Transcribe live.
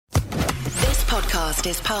podcast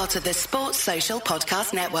is part of the Sports Social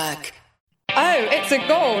Podcast Network. Oh, it's a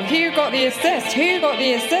goal. Who got the assist? Who got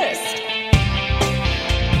the assist?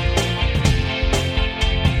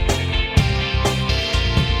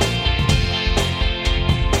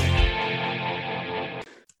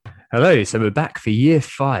 Hello, so we're back for year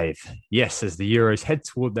 5. Yes, as the Euros head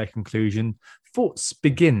toward their conclusion, thoughts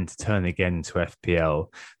begin to turn again to FPL.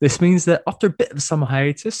 This means that after a bit of a summer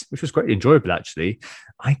hiatus, which was quite enjoyable actually,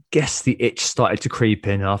 I guess the itch started to creep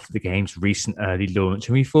in after the game's recent early launch,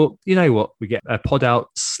 and we thought, you know what, we get a pod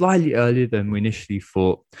out slightly earlier than we initially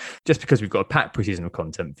thought, just because we've got a packed preseason of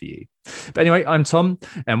content for you. But anyway, I'm Tom,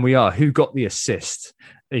 and we are Who Got the Assist?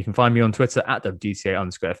 You can find me on Twitter at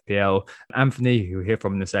WGTA_FPL. Anthony, who we'll hear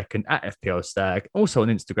from in a second, at FPL Stag. Also on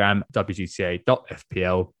Instagram,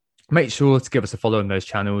 WGTA.FPL. Make sure to give us a follow on those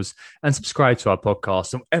channels and subscribe to our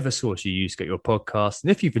podcast on whatever source you use to get your podcast.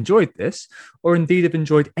 And if you've enjoyed this, or indeed have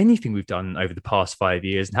enjoyed anything we've done over the past 5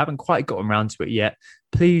 years and haven't quite gotten around to it yet,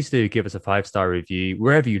 please do give us a 5-star review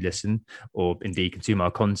wherever you listen or indeed consume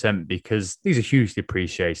our content, because these are hugely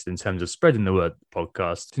appreciated in terms of spreading the word of the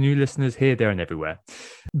podcast to new listeners here, there and everywhere.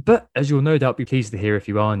 But as you'll no doubt be pleased to hear if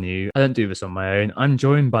you are new, I don't do this on my own. I'm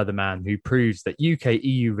joined by the man who proves that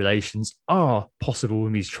UK-EU relations are possible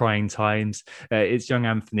in these trying times. It's young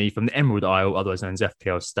Anthony from the Emerald Isle, otherwise known as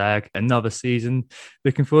FPL Stag. Another season.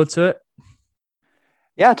 Looking forward to it.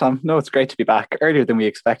 Yeah, Tom. No, it's great to be back earlier than we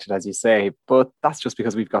expected, as you say, but that's just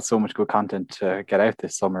because we've got so much good content to get out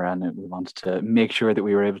this summer, and we wanted to make sure that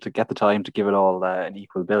we were able to get the time to give it all an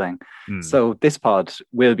equal billing. So this pod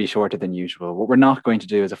will be shorter than usual. What we're not going to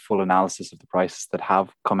do is a full analysis of the prices that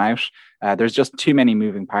have come out. There's just too many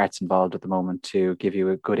moving parts involved at the moment to give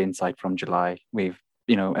you a good insight from July. We've,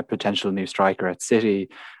 a potential new striker at City.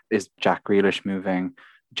 Is Jack Grealish moving?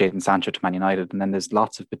 Jadon Sancho to Man United, and then there's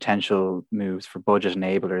lots of potential moves for budget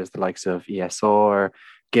enablers, the likes of ESR,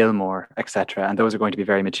 Gilmore, etc. And those are going to be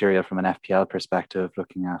very material from an FPL perspective,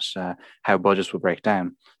 looking at how budgets will break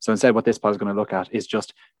down. So instead, what this pod is going to look at is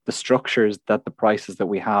just the structures that the prices that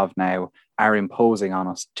we have now are imposing on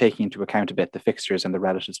us, taking into account a bit the fixtures and the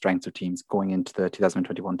relative strengths of teams going into the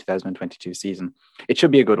 2021-2022 season. It should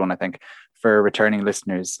be a good one, I think, for returning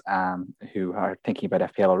listeners who are thinking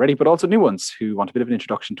about FPL already, but also new ones who want a bit of an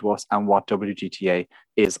introduction to us and what WGTA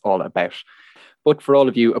is all about. But for all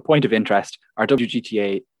of you, a point of interest, our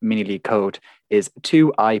WGTA mini league code is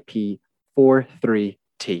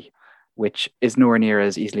 2IP43T, which is nowhere near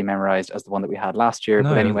as easily memorized as the one that we had last year. No,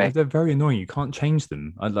 but anyway, they're very annoying. You can't change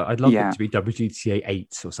them. I'd love it to be WGTA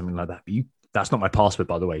 8 or something like that. But that's not my password,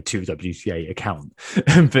 by the way, to WGTA account.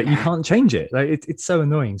 But you can't change it. It's so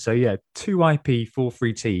annoying. So yeah,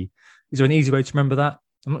 2IP43T. Is there an easy way to remember that?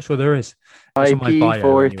 I'm not sure there is.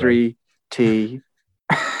 IP43T.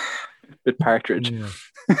 With partridge. Yeah.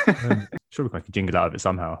 Sure, we can make a jingle out of it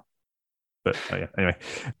somehow. But anyway,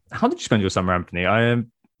 how did you spend your summer, Anthony? I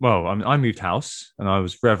moved house and I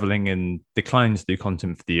was reveling in declining to do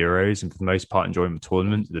content for the Euros and for the most part enjoying the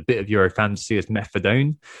tournament. A bit of Euro fantasy as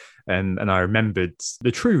methadone. And I remembered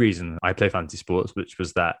the true reason I play fantasy sports, which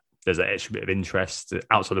was that there's an extra bit of interest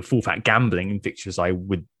outside of full fat gambling in fixtures I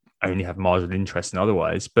would only have marginal interest in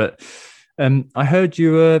otherwise. But I heard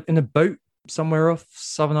you were in a boat somewhere off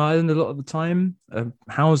Southern Ireland a lot of the time.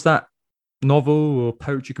 How's that novel or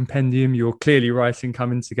poetry compendium you're clearly writing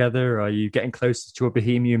coming together? Are you getting closer to a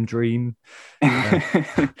bohemian dream?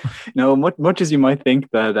 No, much as you might think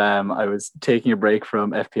that I was taking a break from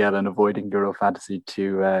FPL and avoiding Euro fantasy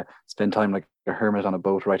to spend time like a hermit on a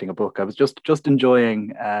boat writing a book. I was just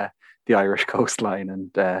enjoying the Irish coastline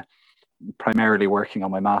and primarily working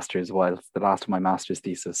on my master's, whilst the last of my master's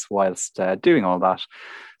thesis, whilst doing all that.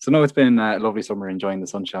 So no, it's been a lovely summer, enjoying the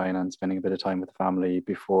sunshine and spending a bit of time with the family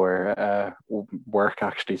before work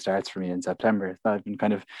actually starts for me in September. I've been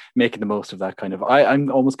kind of making the most of that kind of,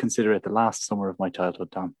 I'm almost consider it the last summer of my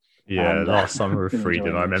childhood, Tom. Yeah, last summer of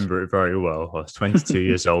freedom. I remember it very well. I was 22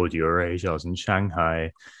 years old, your age. I was in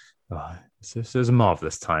Shanghai. Oh, it was a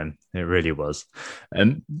marvellous time. It really was.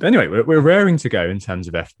 Anyway, we're raring to go in terms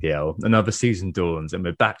of FPL. Another season dawns and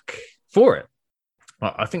we're back for it.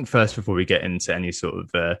 Well, I think first, before we get into any sort of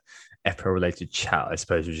FPL-related chat, I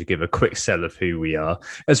suppose we should give a quick sell of who we are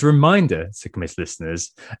as a reminder to committed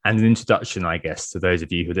listeners and an introduction, I guess, to those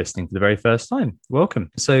of you who are listening for the very first time. Welcome.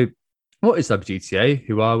 So what is WGTA?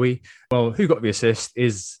 Who are we? Well, who got the assist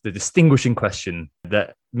is the distinguishing question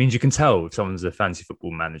that means you can tell if someone's a fantasy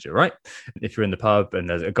football manager, right? If you're in the pub and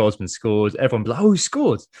there's a goalsman scored, everyone will be like, oh, he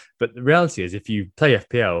scored. But the reality is, if you play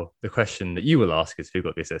FPL, the question that you will ask is who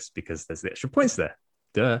got the assist, because there's the extra points there.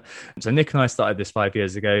 Duh. So Nick and I started this 5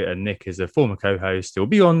 years ago, and Nick is a former co-host. He'll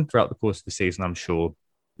be on throughout the course of the season, I'm sure.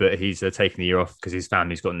 but he's taking the year off because his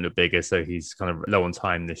family's gotten a little bigger, so he's kind of low on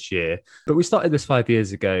time this year. But we started this 5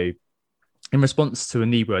 years ago in response to a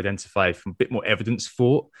need we identified from a bit more evidence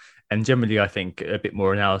for, and generally, I think, a bit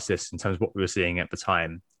more analysis in terms of what we were seeing at the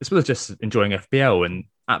time, as well as just enjoying FPL and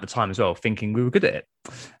at the time as well, thinking we were good at it.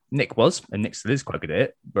 Nick was, and Nick still is quite good at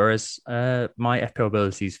it, whereas my FPL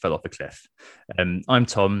abilities fell off a cliff. I'm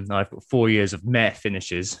Tom. I've got 4 years of meh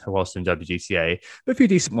finishes whilst in WGTA, but a few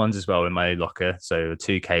decent ones as well in my locker. So a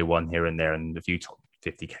 2K one here and there, and a few top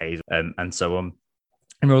 50Ks, and so on.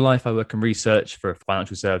 In real life, I work in research for a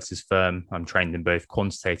financial services firm. I'm trained in both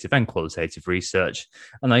quantitative and qualitative research.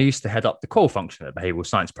 And I used to head up the qual function at behavioural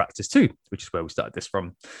science practice too, which is where we started this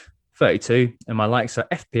from. 32, and my likes are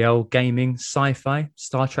FPL, gaming, sci-fi,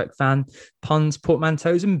 Star Trek fan, puns,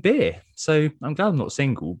 portmanteaus, and beer. So I'm glad I'm not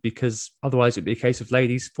single, because otherwise it'd be a case of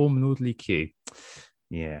ladies form an orderly queue.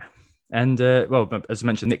 Yeah. And well, as I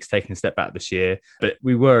mentioned, Nick's taking a step back this year, but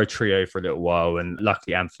we were a trio for a little while, and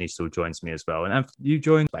luckily Anthony still joins me as well. And Anthony, you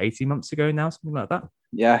joined about 18 months ago now, something like that.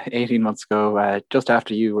 Yeah, 18 months ago, just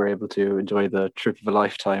after you were able to enjoy the trip of a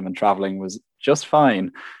lifetime, and traveling was just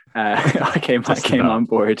fine. I came on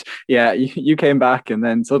board. Yeah, you came back, and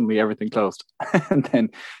then suddenly everything closed. And then,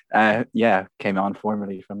 came on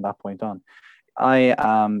formally from that point on. I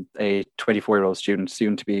am a 24-year-old student,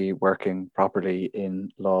 soon to be working properly in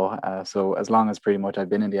law. So as long as pretty much I've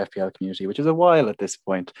been in the FPL community, which is a while at this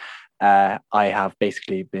point, I have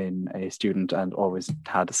basically been a student and always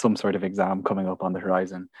had some sort of exam coming up on the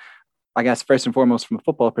horizon. I guess first and foremost, from a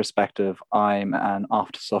football perspective, I'm an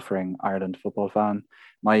oft-suffering Ireland football fan.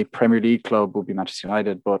 My Premier League club will be Manchester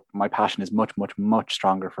United, but my passion is much, much, much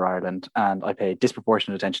stronger for Ireland, and I pay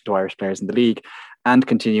disproportionate attention to Irish players in the league and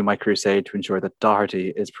continue my crusade to ensure that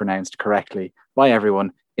Doherty is pronounced correctly by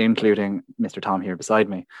everyone, including Mr. Tom here beside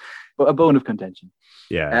me. But a bone of contention.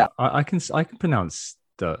 Yeah, I can pronounce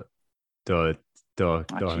Doherty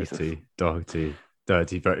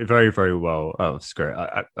very, very, very well. Oh, it's great.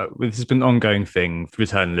 This has been an ongoing thing for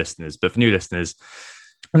return listeners, but for new listeners,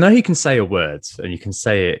 I know you can say a word and you can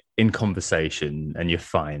say it in conversation and you're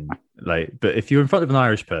fine. But if you're in front of an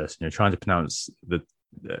Irish person, you're trying to pronounce the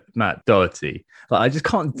Matt Doherty, I just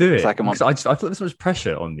can't do it. I feel there's so much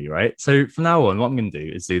pressure on me, right? So from now on, what I'm going to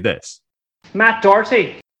do is do this. Matt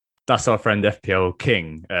Doherty. That's our friend FPL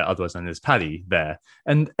King, otherwise known as Paddy there.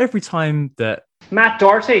 And every time that Matt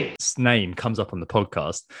Doherty's name comes up on the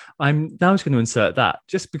podcast, I'm now just going to insert that,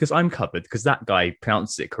 just because I'm covered, because that guy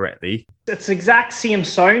pronounces it correctly. It's the exact same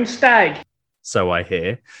sound, Stag. So I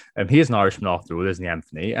hear. He is an Irishman after all, isn't he,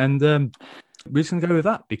 Anthony? And we're just going to go with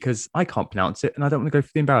that, because I can't pronounce it and I don't want to go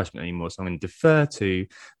for the embarrassment anymore. So I'm going to defer to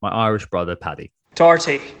my Irish brother, Paddy.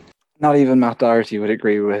 Doherty. Not even Matt Doherty would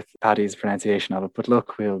agree with Paddy's pronunciation of it, but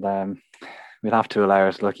look, we'll have to allow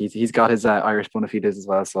it. Look, he's got his Irish bona fides as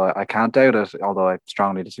well, so I can't doubt it, although I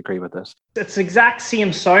strongly disagree with it. It's the exact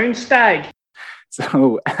same sound, Stag.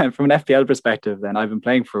 So from an FPL perspective, then, I've been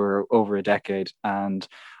playing for over a decade, and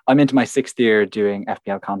I'm into my 6th year doing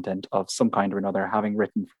FPL content of some kind or another, having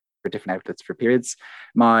written for different outlets for periods.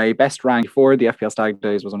 My best rank before the FPL Stag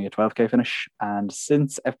days was only a 12k finish, and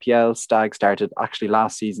since FPL Stag started, actually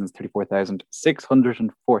last season's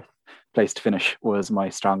 34,604th place to finish was my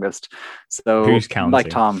strongest. So who's counting? Like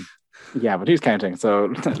Tom, yeah, but who's counting?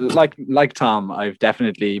 So like Tom, I've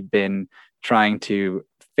definitely been trying to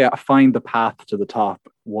find the path to the top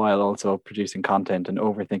while also producing content and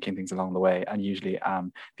overthinking things along the way, and usually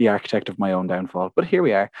am the architect of my own downfall. But here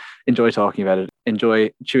we are. Enjoy talking about it,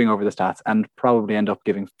 enjoy chewing over the stats, and probably end up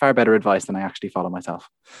giving far better advice than I actually follow myself.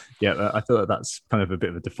 Yeah, I thought that's kind of a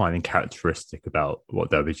bit of a defining characteristic about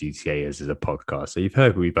what WGTA is as a podcast. So you've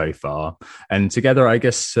heard who we both are, and together, I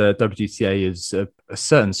guess WGTA is a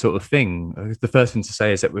certain sort of thing. The first thing to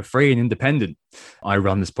say is that we're free and independent. I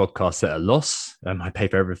run this podcast at a loss. I pay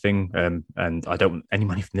for everything, and I don't want any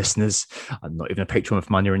money from listeners. I'm not even a patron of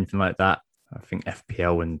money or anything like that. I think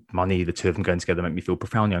FPL and money, the two of them going together, make me feel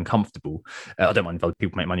profoundly uncomfortable. I don't mind if other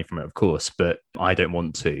people make money from it, of course, but I don't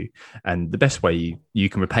want to. And the best way you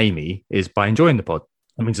can repay me is by enjoying the pod.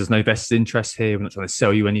 That means there's no vested interest here. We're not trying to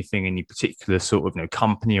sell you anything, any particular sort of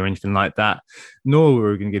company or anything like that. Nor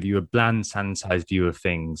are we going to give you a bland, sanitized view of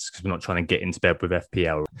things, because we're not trying to get into bed with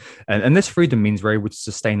FPL. And this freedom means we're able to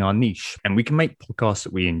sustain our niche, and we can make podcasts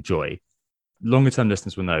that we enjoy. Longer term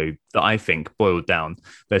listeners will know that I think, boiled down,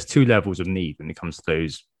 there's 2 levels of need when it comes to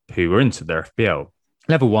those who are into their FPL.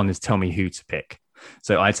 Level 1 is tell me who to pick.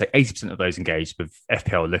 So I'd say 80% of those engaged with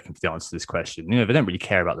FPL are looking for the answer to this question. They don't really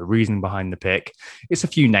care about the reasoning behind the pick. It's a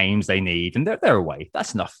few names they need and they're away.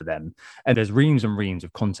 That's enough for them. And there's reams and reams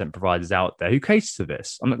of content providers out there who cater to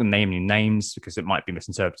this. I'm not going to name any names because it might be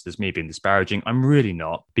misinterpreted as me being disparaging. I'm really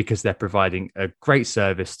not, because they're providing a great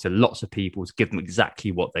service to lots of people to give them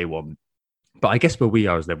exactly what they want. But I guess where we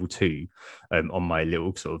are is level 2 on my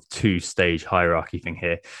little sort of 2-stage hierarchy thing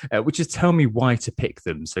here, which is tell me why to pick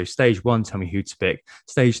them. So stage 1, tell me who to pick.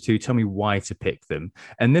 Stage 2, tell me why to pick them.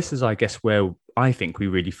 And this is, I guess, where I think we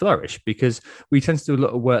really flourish, because we tend to do a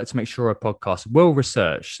lot of work to make sure our podcast are well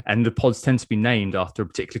researched, and the pods tend to be named after a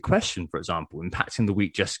particular question, for example, impacting the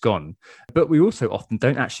week just gone. But we also often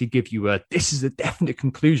don't actually give you this is a definite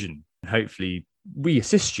conclusion. Hopefully we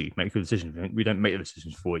assist you make good decisions. We don't make the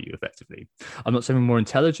decisions for you effectively. I'm not saying we're more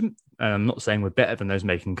intelligent. I'm not saying we're better than those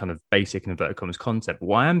making kind of basic and inverted commas content. But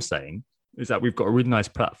what I am saying is that we've got a really nice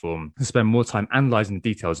platform to spend more time analysing the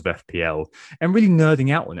details of FPL and really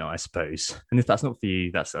nerding out on it, I suppose. And if that's not for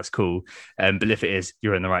you, that's cool. But if it is,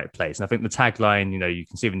 you're in the right place. And I think the tagline, you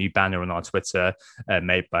can see the new banner on our Twitter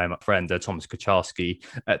made by my friend Thomas Kucharski.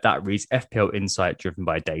 That reads FPL insight driven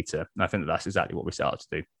by data. And I think that's exactly what we set out to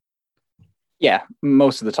do. Yeah,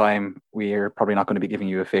 most of the time we're probably not going to be giving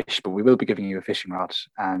you a fish, but we will be giving you a fishing rod,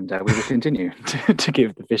 and we will continue to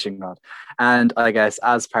give the fishing rod. And I guess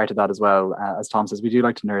as part of that as well, as Tom says, we do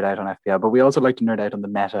like to nerd out on FPL, but we also like to nerd out on the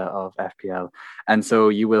meta of FPL. And so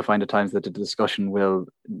you will find at times that the discussion will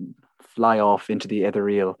fly off into the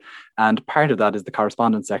ethereal. And part of that is the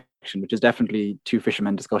correspondence section, which is definitely two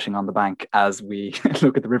fishermen discussing on the bank as we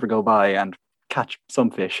look at the river go by and catch some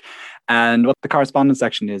fish. And what the correspondence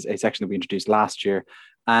section is, a section that we introduced last year,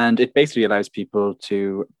 and it basically allows people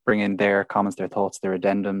to bring in their comments, their thoughts, their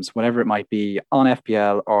addendums, whatever it might be, on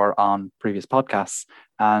FPL or on previous podcasts,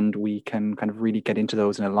 and we can kind of really get into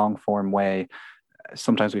those in a long form way.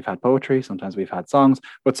 Sometimes we've had poetry, sometimes we've had songs,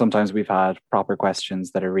 but sometimes we've had proper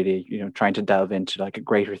questions that are really, trying to delve into like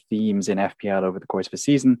greater themes in FPL over the course of a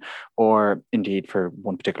season, or indeed for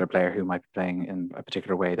one particular player who might be playing in a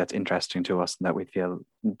particular way that's interesting to us and that we feel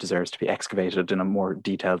deserves to be excavated in a more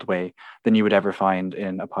detailed way than you would ever find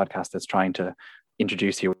in a podcast that's trying to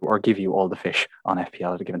introduce you or give you all the fish on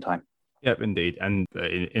FPL at a given time. Yep, indeed. And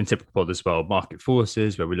in typical pod as well, market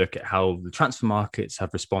forces, where we look at how the transfer markets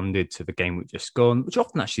have responded to the game we've just gone, which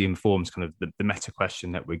often actually informs kind of the meta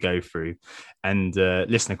question that we go through. And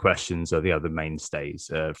listener questions are the other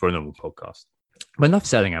mainstays for a normal podcast. But enough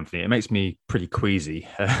selling, Anthony. It makes me pretty queasy.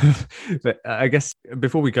 But I guess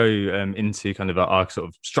before we go into kind of our sort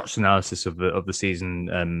of structural analysis of the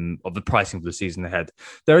season, of the pricing for the season ahead,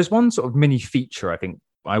 there is one sort of mini feature I think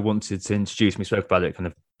I wanted to introduce. We spoke about it kind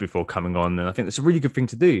of before coming on, and I think that's a really good thing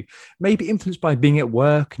to do. Maybe influenced by being at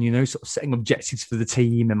work and, sort of setting objectives for the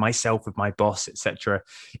team and myself with my boss, etc.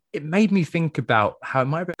 It made me think about how it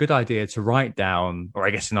might be a good idea to write down, or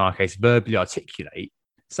I guess in our case, verbally articulate,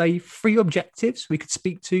 say 3 objectives we could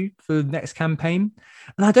speak to for the next campaign.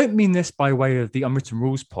 And I don't mean this by way of the Unwritten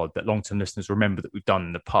Rules pod that long-term listeners remember that we've done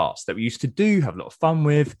in the past, that we used to do, have a lot of fun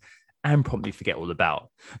with, and promptly forget all about.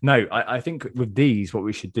 No, I think with these, what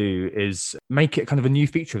we should do is make it kind of a new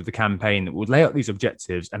feature of the campaign that will lay out these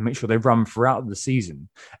objectives and make sure they run throughout the season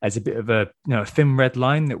as a bit of a thin red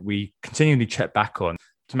line that we continually check back on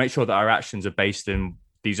to make sure that our actions are based in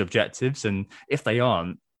these objectives. And if they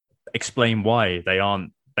aren't, explain why they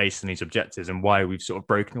aren't based on these objectives and why we've sort of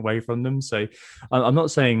broken away from them. So I'm not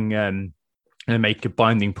saying and make a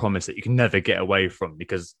binding promise that you can never get away from,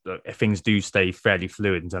 because things do stay fairly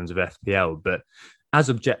fluid in terms of FPL. But as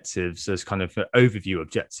objectives, as kind of overview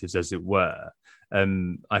objectives, as it were,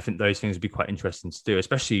 I think those things would be quite interesting to do,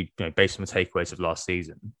 especially based on the takeaways of last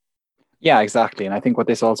season. Yeah, exactly. And I think what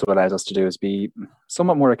this also allows us to do is be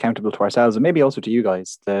somewhat more accountable to ourselves, and maybe also to you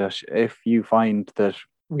guys, that if you find that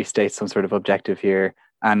we state some sort of objective here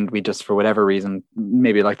and we just, for whatever reason,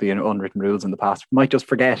 maybe like the unwritten rules in the past, might just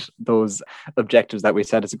forget those objectives that we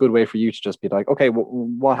set. It's a good way for you to just be like, okay,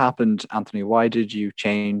 what happened, Anthony? Why did you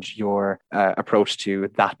change your approach to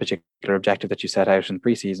that particular objective that you set out in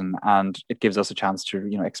preseason? And it gives us a chance to,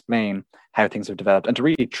 explain how things have developed and to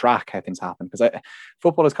really track how things happen. Because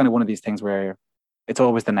football is kind of one of these things where it's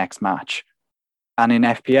always the next match. And in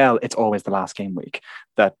FPL, it's always the last game week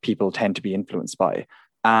that people tend to be influenced by.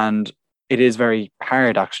 And it is very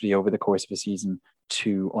hard actually over the course of a season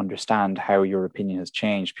to understand how your opinion has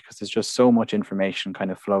changed, because there's just so much information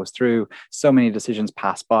kind of flows through, so many decisions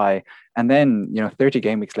pass by. And then, 30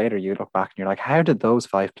 game weeks later, you look back and you're like, how did those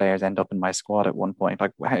 5 players end up in my squad at one point?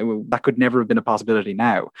 Like, that could never have been a possibility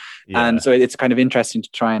now. Yeah. And so it's kind of interesting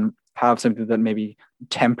to try and have something that maybe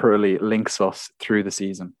temporarily links us through the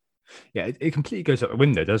season. Yeah, it completely goes out the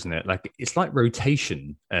window, doesn't it? Like it's like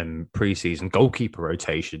rotation, preseason, goalkeeper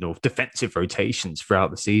rotation or defensive rotations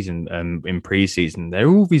throughout the season, in preseason. There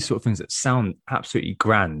are all these sort of things that sound absolutely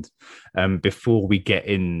grand, before we get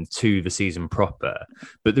into the season proper.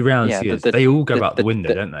 But the reality is they all go out the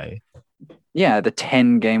window, don't they? Yeah, the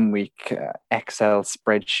 10-game week Excel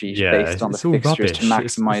spreadsheet based on the fixtures to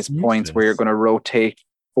maximize points, where you're going to rotate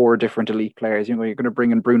 4 different elite players. You're going to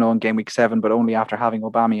bring in Bruno in game week 7, but only after having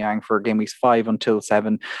Aubameyang for game weeks 5 until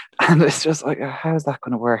 7. And it's just like, how is that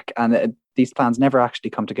going to work? And these plans never actually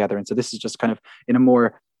come together. And so this is just kind of, in a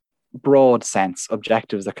more broad sense,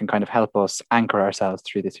 objectives that can kind of help us anchor ourselves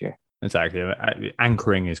through this year. Exactly.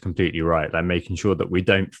 Anchoring is completely right. Like making sure that we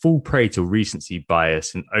don't fall prey to recency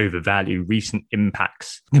bias and overvalue recent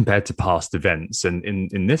impacts compared to past events. And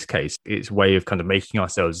in this case, it's a way of kind of making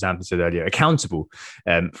ourselves, as Anthony said earlier, accountable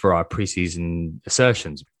for our preseason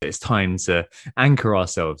assertions. It's time to anchor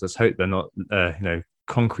ourselves. Let's hope they're not,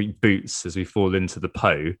 concrete boots as we fall into the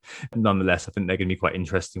Po. Nonetheless, I think they're going to be quite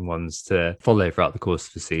interesting ones to follow throughout the course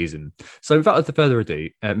of the season. So without further ado,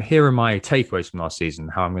 here are my takeaways from last season,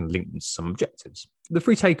 how I'm going to link them to some objectives. The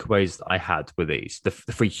 3 takeaways that I had were these, the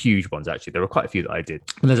 3 huge ones, actually. There were quite a few that I did.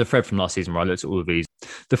 And there's a thread from last season where I looked at all of these.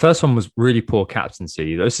 The first one was really poor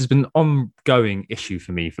captaincy. This has been an ongoing issue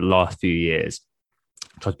for me for the last few years.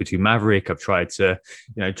 I've tried to be too maverick. I've tried to,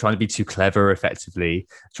 trying to be too clever effectively,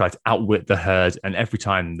 tried to outwit the herd. And every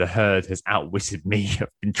time the herd has outwitted me, I've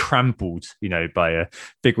been trampled, by a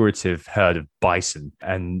figurative herd of bison.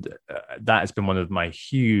 And that has been one of my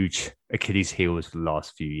huge Achilles heels for the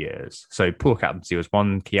last few years. So poor captaincy was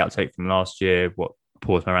one key outtake from last year. What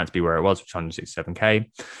caused my rant to be where it was, which 167k.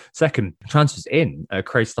 Second, transfers in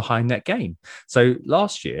creates the high net gain. So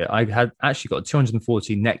last year, I had actually got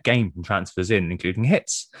 240 net gain from transfers in, including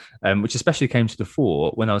hits, which especially came to the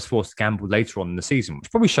fore when I was forced to gamble later on in the season, which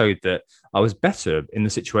probably showed that I was better in the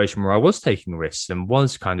situation where I was taking risks and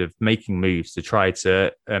was kind of making moves to try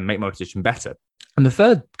to make my position better. And the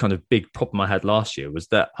third kind of big problem I had last year was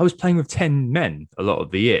that I was playing with 10 men a lot of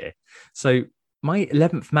the year. So my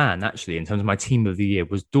 11th man, actually, in terms of my team of the year,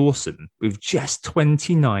 was Dawson with just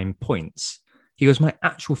 29 points. He was my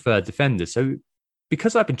actual third defender. So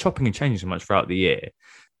because I've been chopping and changing so much throughout the year,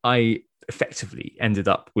 I effectively ended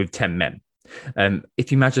up with 10 men.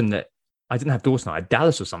 If you imagine that I didn't have Dawson, I had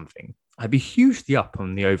Dallas or something, I'd be hugely up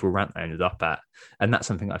on the overall rank I ended up at. And that's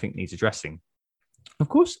something I think needs addressing. Of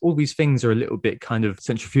course, all these things are a little bit kind of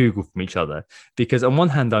centrifugal from each other, because on one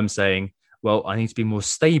hand, I'm saying, well, I need to be more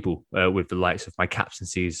stable with the likes of my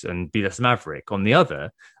captaincies and be less maverick. On the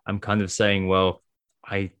other, I'm kind of saying, well,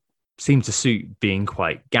 I seem to suit being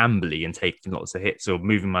quite gambly and taking lots of hits or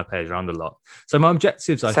moving my players around a lot. So my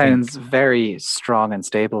objectives, I think... Sounds very strong and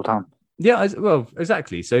stable, Tom. Yeah, well,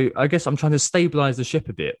 exactly. So I guess I'm trying to stabilize the ship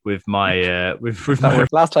a bit with my... with my...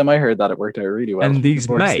 Last time I heard that, it worked out really well. And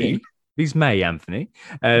these may, Anthony,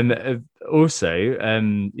 also,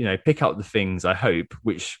 pick out the things I hope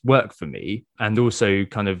which work for me and also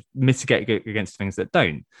kind of mitigate against things that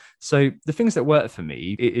don't. So the things that work for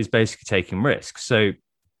me is basically taking risks. So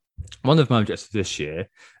one of my objectives this year,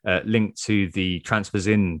 linked to the transfers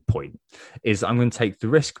in point, is I'm going to take the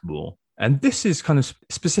risk more. And this is kind of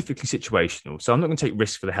specifically situational. So I'm not going to take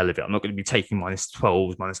risks for the hell of it. I'm not going to be taking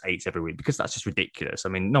 -12s, -8s every week, because that's just ridiculous. I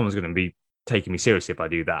mean, no one's going to be taking me seriously if I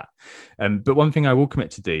do that. But one thing I will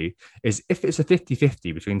commit to do is if it's a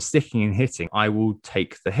 50-50 between sticking and hitting, I will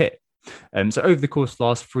take the hit. So over the course of the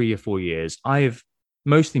last 3 or 4 years, I've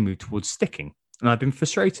mostly moved towards sticking. And I've been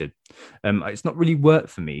frustrated. It's not really worked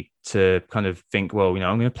for me to kind of think, well,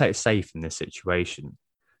 I'm going to play it safe in this situation.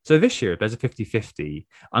 So this year, if there's a 50-50,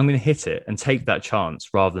 I'm going to hit it and take that chance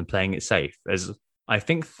rather than playing it safe, as I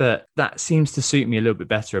think that seems to suit me a little bit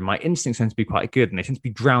better, and my instincts tend to be quite good, and they tend to be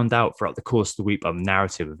drowned out throughout the course of the week by the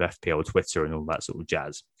narrative of FPL Twitter and all that sort of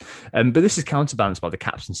jazz. But this is counterbalanced by the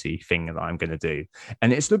captaincy thing that I'm going to do.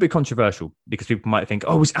 And it's a little bit controversial because people might think,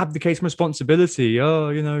 oh, he's abdicating responsibility. Oh,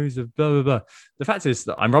 he's a blah, blah, blah. The fact is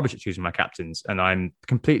that I'm rubbish at choosing my captains, and I'm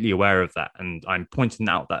completely aware of that. And I'm pointing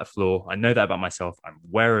out that flaw. I know that about myself. I'm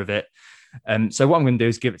aware of it. So what I'm going to do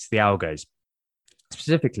is give it to the algos.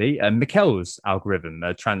 Specifically, Mikel's algorithm,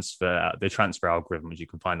 the transfer algorithm, which you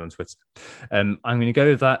can find on Twitter. I'm going to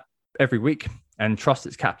go with that every week and trust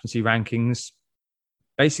its captaincy rankings.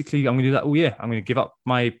 Basically, I'm going to do that all year. I'm going to give up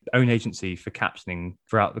my own agency for captaining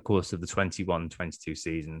throughout the course of the 21-22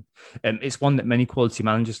 season. It's one that many quality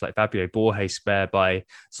managers like Fabio Borges swear by.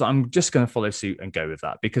 So I'm just going to follow suit and go with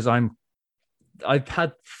that, because I've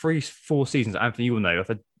had 3-4 seasons. Anthony, you will know, I've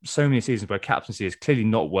had so many seasons where captaincy has clearly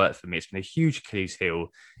not worked for me. It's been a huge Achilles heel.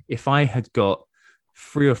 If I had got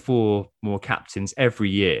three or four more captains every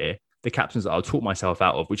year, the captains that I'll talk myself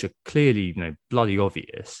out of, which are clearly, bloody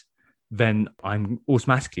obvious, then I'm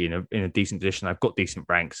automatically in a decent position. I've got decent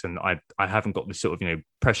ranks, and I haven't got this sort of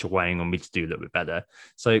pressure weighing on me to do a little bit better.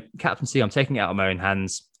 So captaincy, I'm taking it out of my own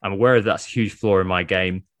hands. I'm aware that that's a huge flaw in my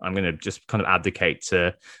game. I'm going to just kind of abdicate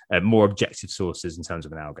to more objective sources in terms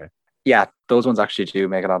of an algo. Yeah, those ones actually do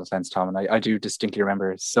make a lot of sense, Tom. And I do distinctly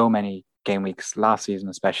remember so many game weeks last season,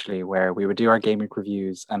 especially, where we would do our game week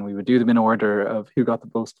reviews and we would do them in order of who got the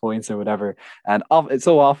most points or whatever. And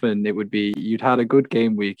so often it would be, you'd had a good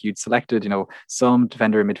game week, you'd selected, some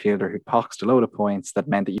defender or midfielder who'd boxed a load of points that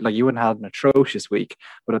meant that you wouldn't have an atrocious week.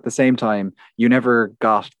 But at the same time, you never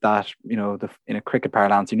got that, in a cricket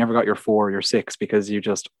parlance, you never got your 4 or your 6 because you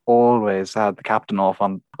just always had the captain off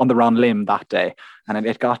on the wrong limb that day. And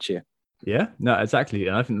it got you. Yeah, no, exactly.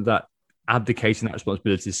 And I think that abdicating that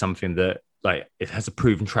responsibility is something that it has a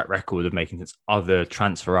proven track record of making sense. Other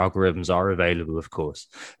transfer algorithms are available, of course,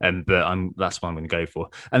 but that's what I'm going to go for.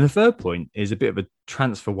 And the third point is a bit of a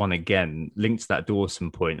transfer one again, linked to that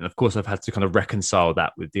Dawson point. And of course, I've had to kind of reconcile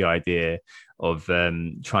that with the idea of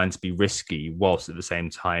trying to be risky whilst at the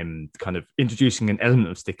same time kind of introducing an element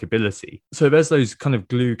of stickability. So there's those kind of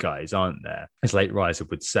glue guys, aren't there, as Late Riser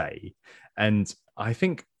would say. And I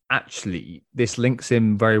think actually this links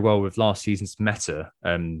in very well with last season's meta.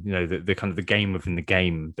 The kind of the game within the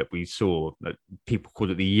game that we saw. People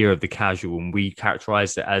called it the year of the casual, and we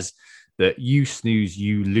characterized it as the you snooze,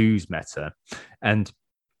 you lose meta. And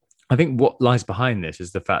I think what lies behind this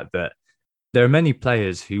is the fact that there are many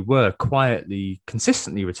players who were quietly,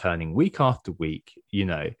 consistently returning week after week,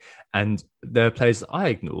 and there are players that I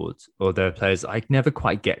ignored, or there are players that I never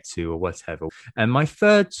quite get to, or whatever. And my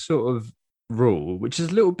third sort of rule, which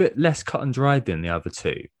is a little bit less cut and dried than the other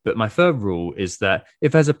two, but my third rule is that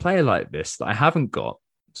if there's a player like this that I haven't got,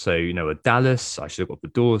 so a Dallas, I should have got the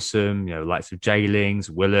Dawson, likes of Jay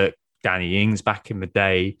Lings, Willock, Danny Ings back in the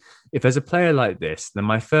day. If there's a player like this, then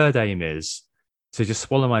my third aim is to just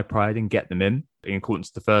swallow my pride and get them in accordance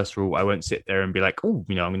to the first rule. I won't sit there and be like, I'm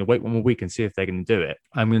going to wait one more week and see if they're going to do it.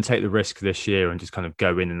 I'm going to take the risk this year and just kind of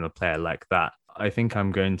go in a player like that. I think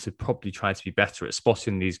I'm going to probably try to be better at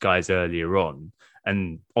spotting these guys earlier on.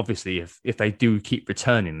 And obviously, if they do keep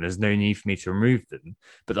returning, there's no need for me to remove them.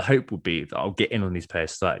 But the hope will be that I'll get in on these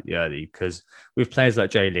players slightly early, because with players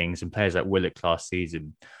like Jay Lings and players like Willock last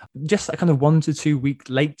season, just that kind of 1 to 2 week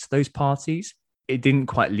late to those parties, it didn't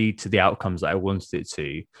quite lead to the outcomes that I wanted it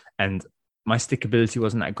to. And my stickability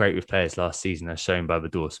wasn't that great with players last season, as shown by the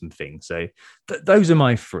Dawson thing. So those are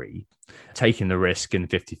my 3. Taking the risk in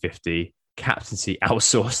 50-50, captaincy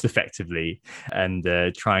outsourced effectively, and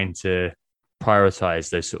trying to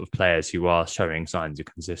prioritize those sort of players who are showing signs of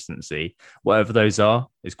consistency. Whatever those are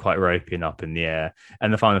is quite ropey and up in the air.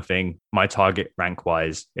 And the final thing, my target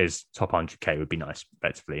rank-wise is top 100k would be nice,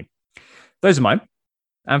 effectively. Those are mine.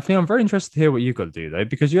 Anthony, I'm very interested to hear what you've got to do, though,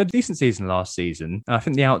 because you had a decent season last season. And I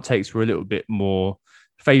think the outtakes were a little bit more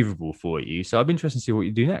favourable for you. So I'd be interested to see what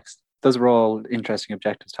you do next. Those are all interesting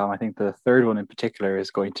objectives, Tom. I think the third one in particular is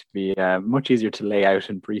going to be much easier to lay out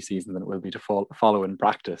in pre-season than it will be to follow in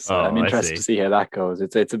practice. I'm interested to see how that goes.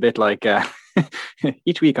 It's a bit like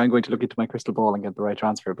each week I'm going to look into my crystal ball and get the right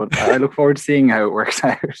transfer, but I look forward to seeing how it works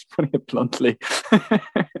out, putting it bluntly.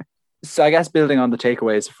 So I guess building on the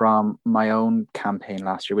takeaways from my own campaign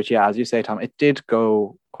last year, which, as you say, Tom, it did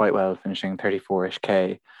go quite well, finishing 34-ish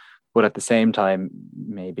K. But at the same time,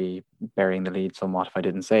 maybe burying the lead somewhat if I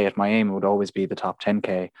didn't say it, my aim would always be the top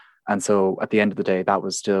 10K. And so at the end of the day, that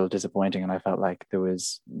was still disappointing. And I felt like there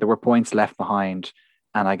were points left behind.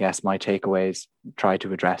 And I guess my takeaways try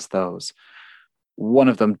to address those. One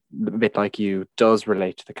of them, a bit like you, does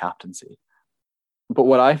relate to the captaincy. But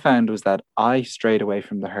what I found was that I strayed away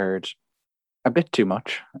from the herd a bit too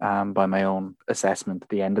much by my own assessment at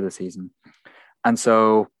the end of the season. And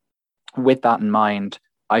so with that in mind,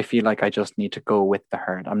 I feel like I just need to go with the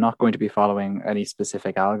herd. I'm not going to be following any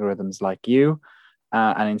specific algorithms like you.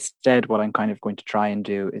 And instead, what I'm kind of going to try and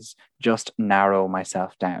do is just narrow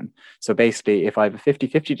myself down. So basically, if I have a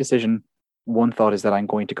 50-50 decision, one thought is that I'm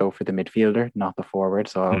going to go for the midfielder, not the forward.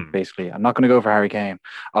 So basically, I'm not going to go for Harry Kane.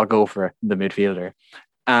 I'll go for the midfielder.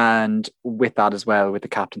 And with that as well, with the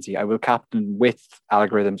captaincy, I will captain with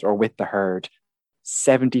algorithms or with the herd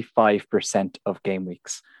 75% of game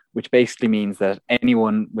weeks, which basically means that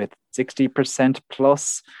anyone with 60%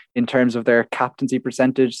 plus in terms of their captaincy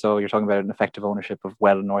percentage, so you're talking about an effective ownership of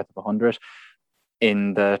well north of 100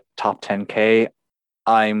 in the top 10K,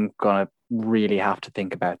 I'm going to really have to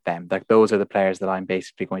think about them. Like, those are the players that I'm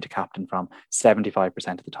basically going to captain from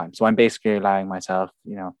 75% of the time. So I'm basically allowing myself,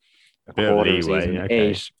 a quarter of the season,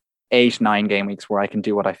 okay, 8, 9 game weeks where I can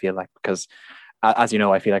do what I feel like, because as you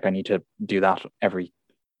know, I feel like I need to do that every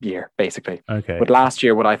year, basically. Okay. But last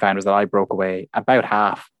year, what I found was that I broke away about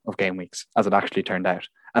half of game weeks, as it actually turned out.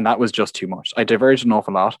 And that was just too much. I diverged an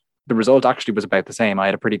awful lot. The result actually was about the same. I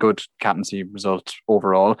had a pretty good captaincy result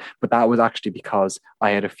overall, but that was actually because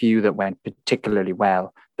I had a few that went particularly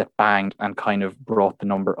well, that banged and kind of brought the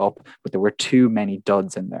number up, but there were too many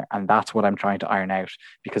duds in there. And that's what I'm trying to iron out,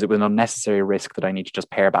 because it was an unnecessary risk that I need to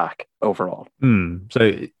just pare back overall.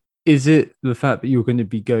 So is it the fact that you're going to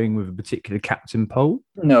be going with a particular captain poll?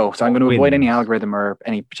 No, so I'm going to avoid any algorithm or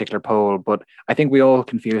any particular poll, but I think we all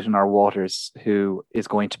can feel it in our waters who is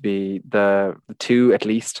going to be the two, at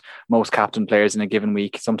least, most captain players in a given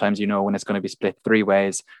week. Sometimes you know when it's going to be split 3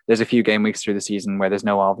 ways. There's a few game weeks through the season where there's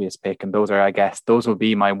no obvious pick, and those will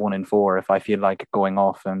be my 1 in 4 if I feel like going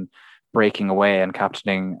off and breaking away and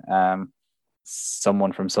captaining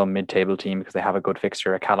someone from some mid-table team because they have a good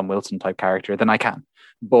fixture, a Callum Wilson type character, then I can.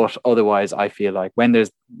 But otherwise, I feel like when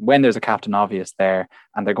there's a captain obvious there,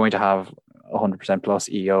 and they're going to have 100% plus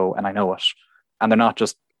EO, and I know it, and they're not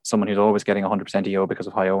just someone who's always getting 100% EO because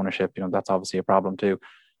of high ownership, that's obviously a problem too,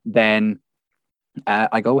 then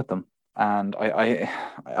I go with them. And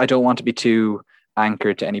I don't want to be too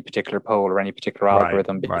anchored to any particular poll or any particular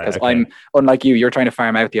algorithm, because okay. I'm, unlike you're trying to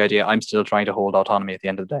farm out the idea. I'm still trying to hold autonomy at the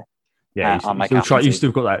end of the day. Yeah, you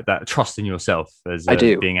still got that trust in yourself as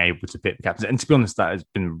being able to pick the captain. And to be honest, that has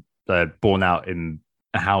been borne out in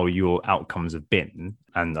how your outcomes have been.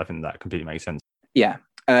 And I think that completely makes sense. Yeah.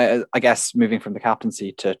 I guess moving from the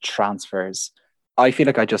captaincy to transfers, I feel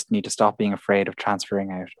like I just need to stop being afraid of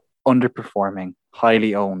transferring out underperforming,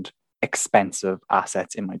 highly owned, expensive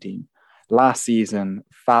assets in my team. Last season,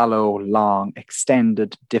 fallow, long,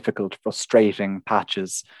 extended, difficult, frustrating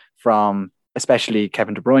patches from especially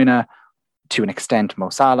Kevin De Bruyne, to an extent Mo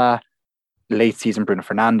Salah, late season Bruno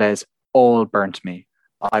Fernandes, all burnt me.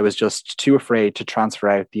 I was just too afraid to transfer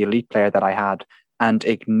out the elite player that I had and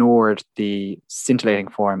ignored the scintillating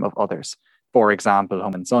form of others. For example,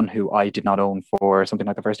 Heung-min Son, who I did not own for something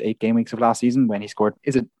like the first 8 game weeks of last season when he scored,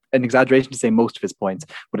 is it an exaggeration to say most of his points,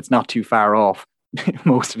 but it's not too far off.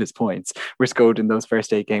 Most of his points were scored in those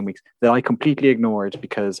first 8 game weeks that I completely ignored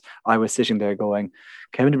because I was sitting there going,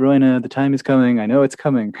 Kevin De Bruyne, the time is coming. I know it's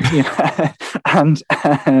coming. And he's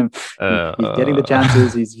getting the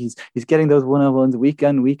chances. He's getting those 1-on-1s week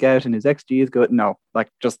in, week out, and his XG is good. No,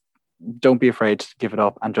 just don't be afraid to give it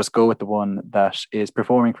up and just go with the one that is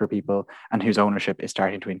performing for people and whose ownership is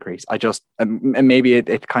starting to increase. I just, maybe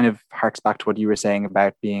it kind of harks back to what you were saying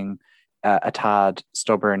about being a tad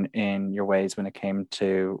stubborn in your ways when it came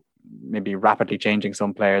to maybe rapidly changing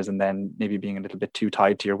some players and then maybe being a little bit too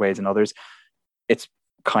tied to your ways in others. It's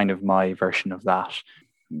kind of my version of that.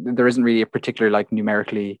 There isn't really a particular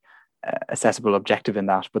numerically accessible objective in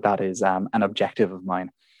that, but that is an objective of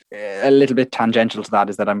mine. A little bit tangential to that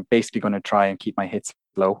is that I'm basically going to try and keep my hits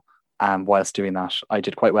low. Whilst doing that, I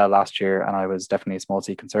did quite well last year, and I was definitely a small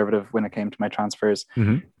C conservative when it came to my transfers.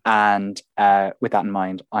 Mm-hmm. And with that in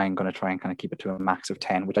mind, I'm going to try and kind of keep it to a max of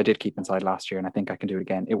 10, which I did keep inside last year, and I think I can do it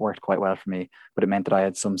again. It worked quite well for me, but it meant that I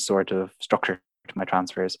had some sort of structure to my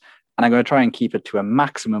transfers. And I'm going to try and keep it to a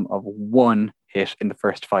maximum of 1 hit in the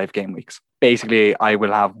first 5 game weeks. Basically, I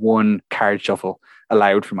will have 1 card shuffle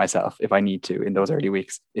allowed for myself if I need to in those early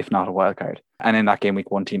weeks, if not a wild card. And in that game week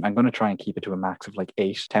 1 team, I'm going to try and keep it to a max of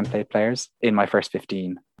 8 template players in my first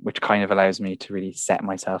 15, which kind of allows me to really set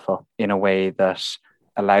myself up in a way that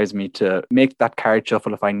allows me to make that card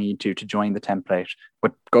shuffle if I need to join the template,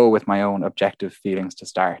 but go with my own objective feelings to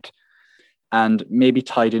start. And maybe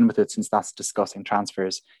tied in with it, since that's discussing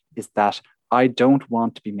transfers, is that I don't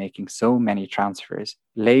want to be making so many transfers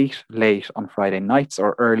late on Friday nights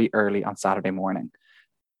or early on Saturday morning.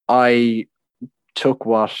 I took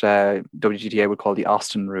what WGTA would call the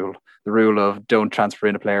Austin rule, the rule of don't transfer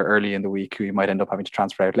in a player early in the week who you might end up having to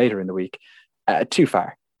transfer out later in the week, too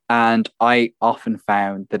far. And I often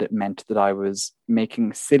found that it meant that I was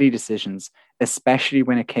making silly decisions, especially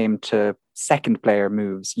when it came to second player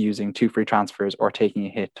moves using 2 free transfers or taking a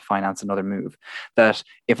hit to finance another move. That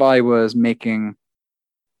if I was making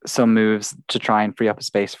some moves to try and free up a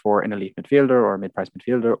space for an elite midfielder or a mid-price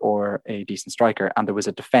midfielder or a decent striker, and there was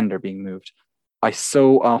a defender being moved, I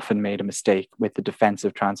so often made a mistake with the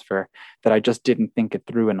defensive transfer that I just didn't think it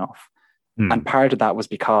through enough. And part of that was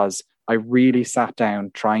because I really sat down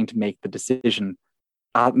trying to make the decision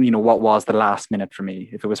at, what was the last minute for me.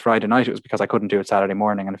 If it was Friday night, it was because I couldn't do it Saturday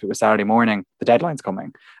morning. And if it was Saturday morning, the deadline's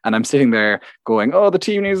coming. And I'm sitting there going, oh, the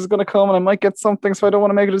team news is going to come and I might get something, so I don't want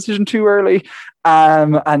to make a decision too early.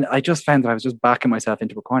 And I just found that I was just backing myself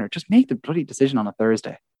into a corner. Just make the bloody decision on a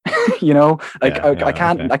Thursday.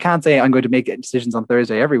 I can't say I'm going to make decisions on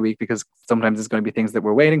Thursday every week, because sometimes there's going to be things that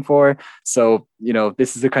we're waiting for. So,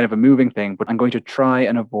 this is a kind of a moving thing, but I'm going to try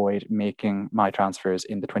and avoid making my transfers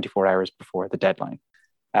in the 24 hours before the deadline.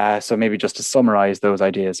 So maybe just to summarize those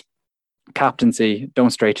ideas: captaincy,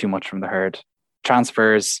 don't stray too much from the herd.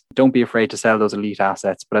 Transfers, don't be afraid to sell those elite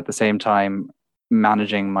assets, but at the same time,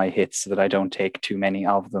 managing my hits so that I don't take too many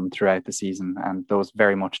of them throughout the season. And those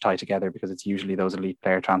very much tie together, because it's usually those elite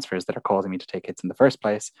player transfers that are causing me to take hits in the first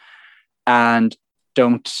place. And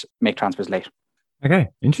don't make transfers late. Okay,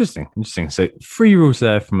 interesting. So 3 rules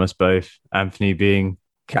there from us both. Anthony being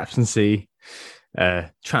captaincy,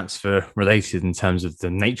 transfer related in terms of the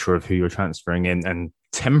nature of who you're transferring in, and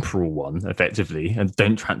temporal one effectively, and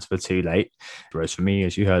don't transfer too late. Whereas for me,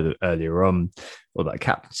 as you heard earlier on, all that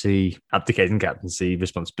captaincy, abdicating captaincy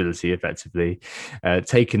responsibility effectively,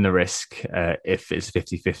 taking the risk if it's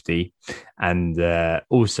 50-50, and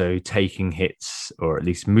also taking hits, or at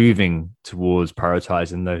least moving towards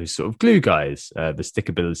prioritizing those sort of glue guys, the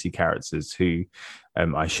stickability characters who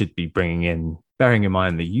I should be bringing in, bearing in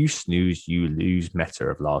mind the you snooze, you lose meta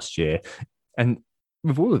of last year. And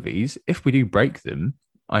with all of these, if we do break them,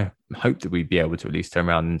 I hope that we'd be able to at least turn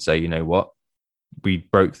around and say, you know what, we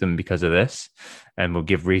broke them because of this, and we'll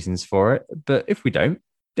give reasons for it. But if we don't,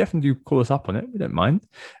 definitely do call us up on it. We don't mind.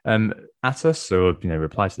 At us, or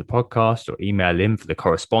reply to the podcast, or email in for the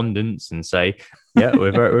correspondence and say, yeah,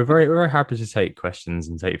 we're very happy to take questions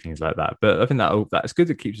and take things like that. But I think that's good.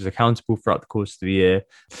 It keeps us accountable throughout the course of the year.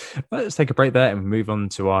 But let's take a break there and move on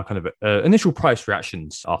to our kind of initial price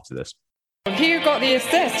reactions after this. Who got the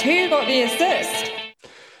assist?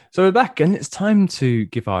 So we're back, and it's time to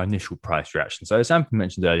give our initial price reaction. So as Anthony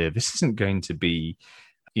mentioned earlier, this isn't going to be,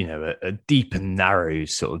 a deep and narrow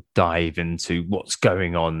sort of dive into what's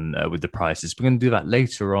going on with the prices. We're going to do that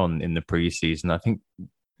later on in the preseason. I think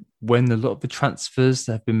when a lot of the transfers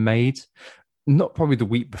have been made, not probably the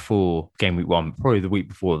week before game week 1, but probably the week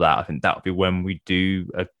before that, I think that would be when we do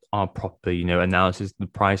our proper, analysis of the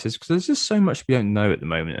prices, because there's just so much we don't know at the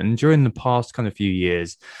moment. And during the past kind of few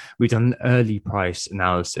years, we've done an early price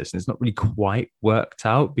analysis, and it's not really quite worked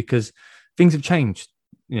out because things have changed.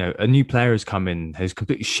 A new player has come in, has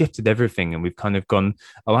completely shifted everything, and we've kind of gone,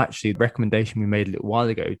 oh, actually, the recommendation we made a little while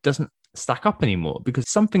ago doesn't stack up anymore, because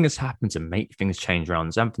something has happened to make things change around.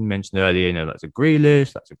 As Anthony mentioned earlier, that's a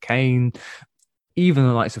Grealish, that's a Kane, even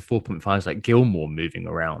the likes of 4.5s like Gilmore moving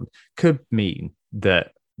around could mean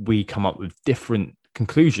that we come up with different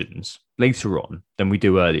conclusions later on than we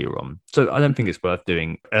do earlier on. So I don't think it's worth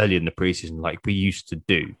doing early in the preseason like we used to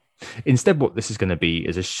do. Instead, what this is going to be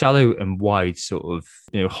is a shallow and wide sort of,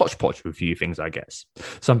 hodgepodge of a few things, I guess.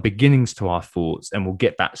 Some beginnings to our thoughts, and we'll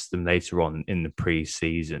get back to them later on in the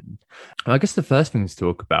preseason. I guess the first thing to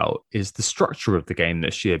talk about is the structure of the game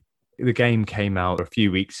this year. The game came out a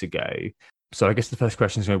few weeks ago. So I guess the first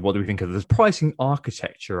question is, what do we think of the pricing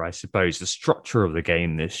architecture, I suppose, the structure of the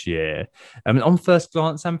game this year? On first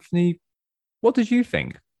glance, Anthony, what did you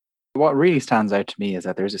think? What really stands out to me is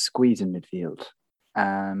that there's a squeeze in midfield.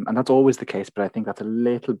 And that's always the case, but I think that's a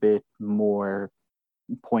little bit more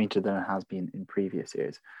pointed than it has been in previous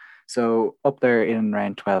years. So up there in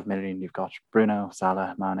around 12 million, you've got Bruno,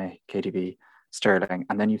 Salah, Mane, KDB, Sterling,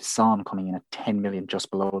 and then you've Son coming in at 10 million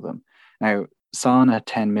just below them. Now, Son at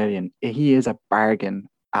 10 million, he is a bargain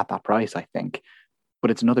at that price, I think, but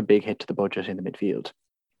it's another big hit to the budget in the midfield.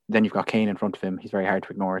 Then you've got Kane in front of him. He's very hard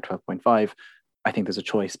to ignore at 12.5. I think there's a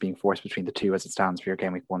choice being forced between the two as it stands for your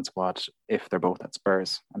game week 1 squad if they're both at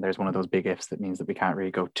Spurs. And there's one of those big ifs that means that we can't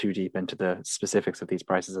really go too deep into the specifics of these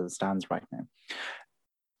prices as it stands right now.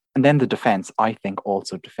 And then the defense, I think,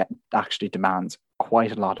 also actually demands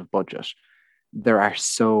quite a lot of budget. There are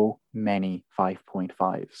so many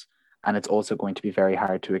 5.5s. And it's also going to be very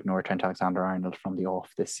hard to ignore Trent Alexander-Arnold from the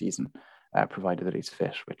off this season, provided that he's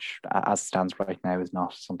fit, which as it stands right now is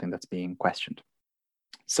not something that's being questioned.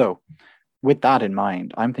 So with that in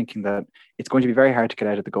mind, I'm thinking that it's going to be very hard to get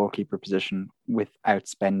out of the goalkeeper position without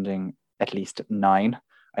spending at least 9.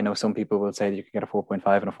 I know some people will say that you can get a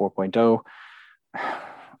 4.5 and a 4.0.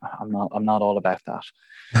 I'm not all about that.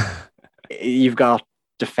 You've got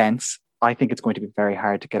defense. I think it's going to be very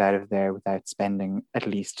hard to get out of there without spending at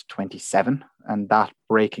least 27. And that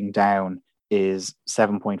breaking down is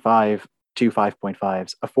 7.5, 2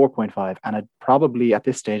 5.5s, a 4.5, and probably at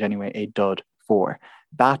this stage anyway, a dud 4.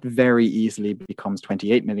 That very easily becomes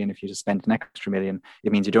 28 million if you just spend an extra million.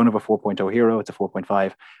 It means you don't have a 4.0 hero, it's a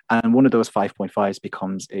 4.5. And one of those 5.5s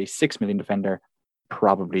becomes a 6 million defender,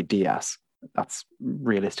 probably Diaz. That's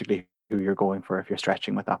realistically who you're going for if you're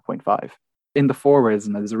stretching with that 0.5. in the forwards,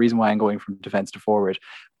 and there's a reason why I'm going from defense to forward,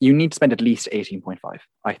 you need to spend at least 18.5,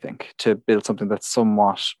 I think, to build something that's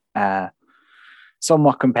somewhat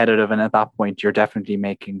competitive. And at that point, you're definitely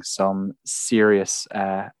making some serious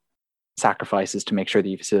sacrifices to make sure that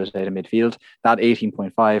you facilitate a midfield. That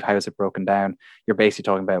 18.5, how is it broken down? You're basically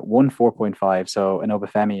talking about 4.5. So an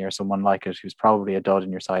Obafemi or someone like it, who's probably a dud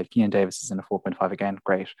in your side. Keane Davis is in a 4.5 again,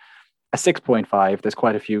 great. A 6.5, there's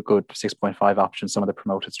quite a few good 6.5 options, some of the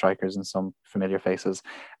promoted strikers and some familiar faces.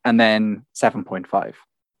 And then 7.5.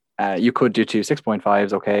 You could do 2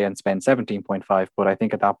 6.5s, okay, and spend 17.5. But I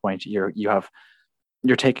think at that point, you're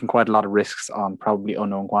taking quite a lot of risks on probably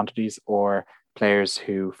unknown quantities or players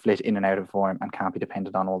who flit in and out of form and can't be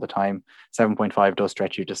depended on all the time. 7.5 does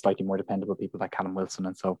stretch you to slightly more dependable people like Callum Wilson.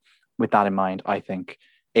 And so with that in mind, I think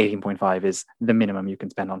 18.5 is the minimum you can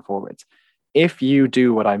spend on forwards. If you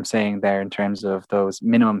do what I'm saying there in terms of those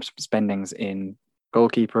minimum spendings in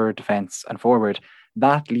goalkeeper, defence and forward,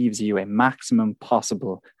 that leaves you a maximum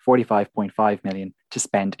possible 45.5 million to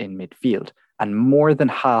spend in midfield. And more than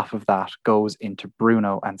half of that goes into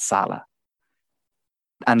Bruno and Salah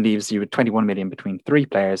and leaves you with 21 million between 3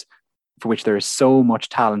 players, for which there is so much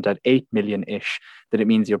talent at 8 million-ish that it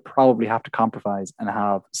means you'll probably have to compromise and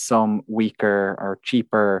have some weaker or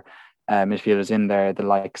cheaper midfielders in there, the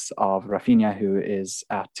likes of Rafinha, who is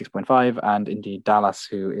at 6.5, and indeed Dallas,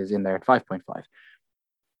 who is in there at 5.5.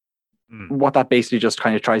 What that basically just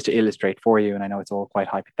kind of tries to illustrate for you, and I know it's all quite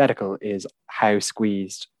hypothetical, is how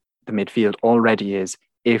squeezed the midfield already is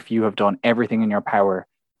if you have done everything in your power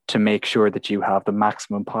to make sure that you have the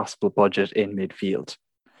maximum possible budget in midfield.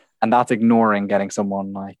 And that's ignoring getting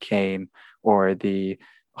someone like Kane or the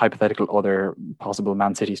hypothetical other possible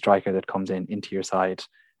Man City striker that comes into your side.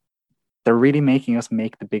 They're really making us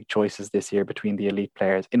make the big choices this year between the elite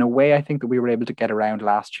players. In a way, I think that we were able to get around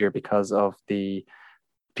last year because of the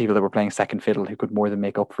people that were playing second fiddle who could more than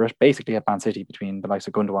make up for it. Basically at Man City, between the likes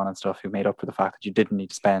of Gundogan and stuff, who made up for the fact that you didn't need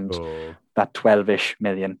to spend that 12-ish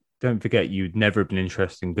million. Don't forget, you'd never have been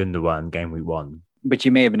interested in Gundogan game week 1. But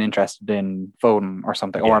you may have been interested in Foden or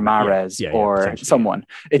something, or Mahrez, or someone.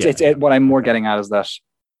 It's what I'm more getting at is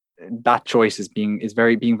that choice is being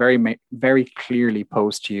very clearly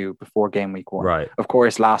posed to you before game week 1. Right. Of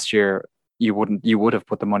course, last year you would have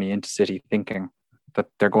put the money into City thinking that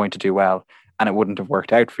they're going to do well, and it wouldn't have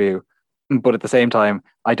worked out for you. But at the same time,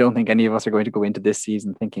 I don't think any of us are going to go into this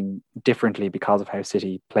season thinking differently because of how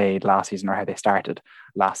City played last season or how they started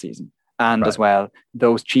last season. And as well,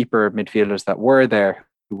 those cheaper midfielders that were there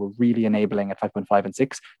who were really enabling at 5.5 and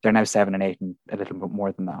 6, they're now 7 and 8 and a little bit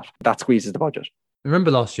more than that. That squeezes the budget.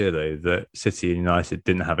 Remember last year, though, that City and United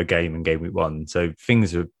didn't have a game in game week 1. So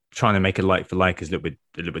things are trying to make a like for like is a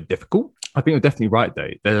little bit difficult. I think you're definitely right,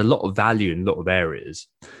 though. There's a lot of value in a lot of areas.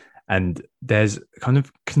 And there's kind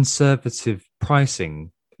of conservative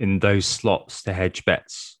pricing in those slots to hedge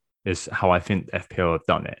bets is how I think FPL have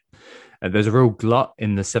done it. There's a real glut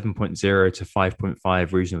in the 7.0 to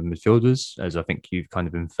 5.5 regional midfielders, as I think you've kind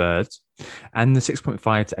of inferred. And the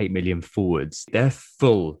 6.5 to 8 million forwards, they're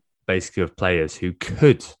full basically of players who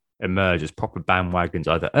could emerge as proper bandwagons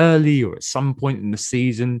either early or at some point in the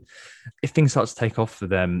season. If things start to take off for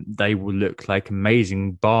them, they will look like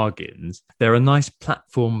amazing bargains. They're a nice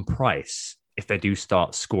platform price if they do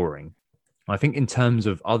start scoring. I think in terms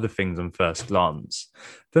of other things on first glance,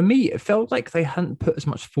 for me, it felt like they hadn't put as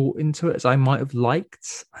much thought into it as I might have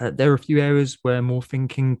liked. There are a few areas where more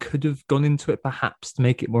thinking could have gone into it, perhaps to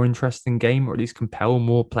make it more interesting game or at least compel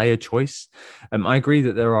more player choice. I agree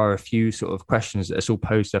that there are a few sort of questions that are still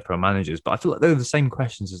posed to FPL managers, but I feel like they're the same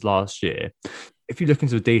questions as last year. If you look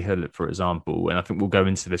into the detail, for example, and I think we'll go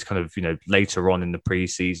into this kind of, later on in the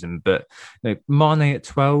preseason, but Mane at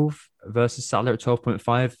 12 versus Salah at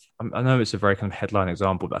 12.5. I know it's a very kind of headline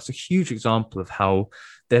example, but that's a huge example of how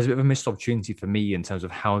there's a bit of a missed opportunity for me in terms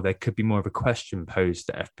of how there could be more of a question posed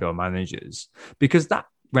to FPL managers, because that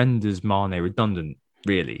renders Mane redundant,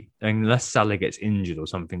 really, unless Salah gets injured or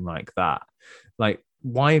something like that. Like,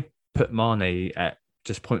 why put Mane at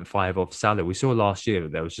just 0.5 off Salah? We saw last year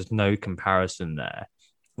that there was just no comparison there.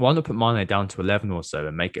 Why not put Mane down to 11 or so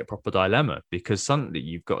and make it a proper dilemma? Because suddenly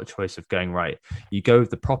you've got a choice of going, right, you go with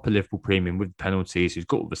the proper Liverpool premium with penalties, who's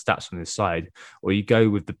got all the stats on his side, or you go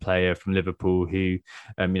with the player from Liverpool who,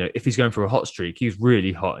 if he's going for a hot streak, he's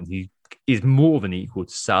really hot and he is more than equal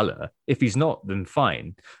to Salah. If he's not, then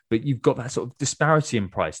fine. But you've got that sort of disparity in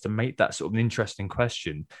price to make that sort of an interesting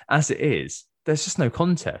question. As it is, there's just no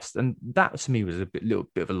contest. And that to me was little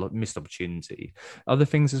bit of a missed opportunity. Other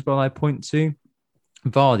things as well I point to,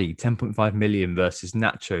 Vardy, 10.5 million versus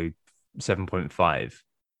Nacho, 7.5.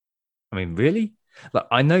 I mean, really? Like,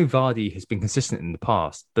 I know Vardy has been consistent in the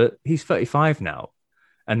past, but he's 35 now.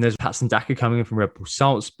 And there's Patson Daka coming in from Red Bull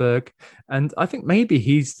Salzburg. And I think maybe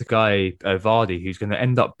he's the guy, Vardy, who's going to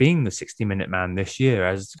end up being the 60-minute man this year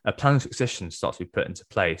as a plan of succession starts to be put into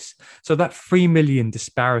place. So that 3 million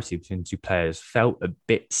disparity between two players felt a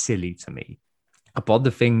bit silly to me. Above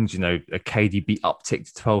the things, a KDB uptick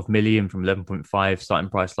to 12 million from 11.5 starting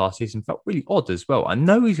price last season felt really odd as well. I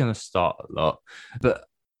know he's going to start a lot, but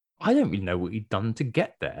I don't really know what he'd done to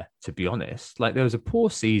get there, to be honest. Like, there was a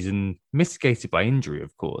poor season mitigated by injury,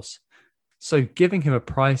 of course. So giving him a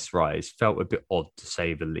price rise felt a bit odd, to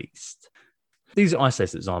say the least. These are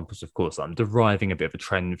isolated examples, of course, that I'm deriving a bit of a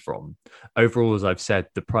trend from. Overall, as I've said,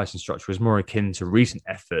 the pricing structure is more akin to recent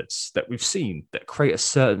efforts that we've seen that create a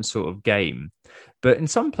certain sort of game. But in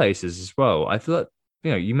some places as well, I feel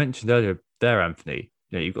like, you mentioned earlier there, Anthony,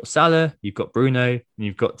 you've got Salah, you've got Bruno, and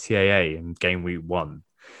you've got TAA in game week 1.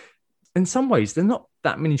 In some ways, there are not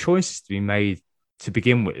that many choices to be made to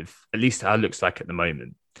begin with, at least how it looks like at the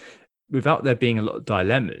moment. Without there being a lot of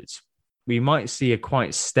dilemmas, we might see a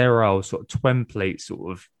quite sterile sort of template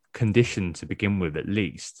sort of condition to begin with, at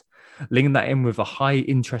least. Linking that in with a high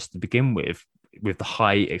interest to begin with the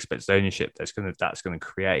high expected ownership that's going to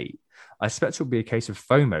create, I expect it will be a case of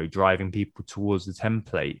FOMO driving people towards the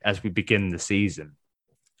template as we begin the season.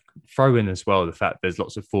 Throw in as well the fact there's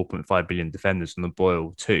lots of 4.5 billion defenders on the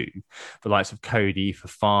boil too. The likes of Cody,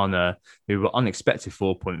 Fofana, who were unexpected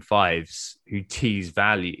 4.5s, who tease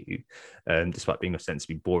value, despite being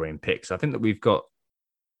ostensibly boring picks. I think that we've got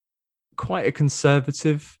quite a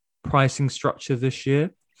conservative pricing structure this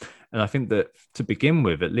year. And I think that to begin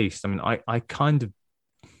with, at least, I'm a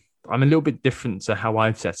little bit different to how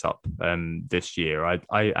I've set up this year.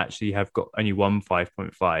 I actually have got only one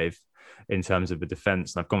 5.5 in terms of the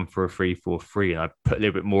defence, and I've gone for a 3-4-3, and I put a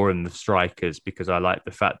little bit more in the strikers because I like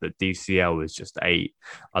the fact that DCL is just 8.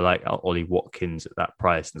 I like Ollie Watkins at that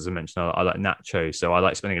price, and as I mentioned, I like Nacho, so I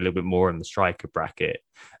like spending a little bit more in the striker bracket,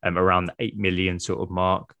 around the 8 million sort of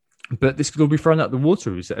mark. But this could all be thrown out the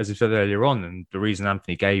water, as I said earlier on, and the reason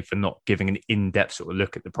Anthony gave for not giving an in-depth sort of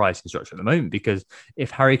look at the pricing structure at the moment, because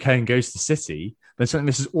if Harry Kane goes to City, then something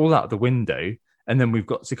this is all out the window. And then we've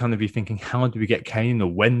got to kind of be thinking, how do we get Kane,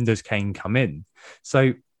 or when does Kane come in?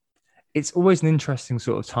 So it's always an interesting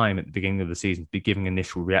sort of time at the beginning of the season to be giving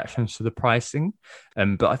initial reactions to the pricing.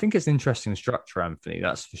 But I think it's an interesting structure, Anthony,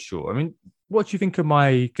 that's for sure. I mean, what do you think of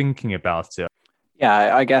my thinking about it?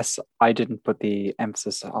 Yeah, I guess I didn't put the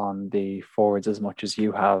emphasis on the forwards as much as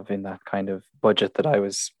you have in that kind of budget that I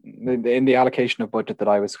was, in the allocation of budget that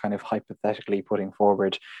I was kind of hypothetically putting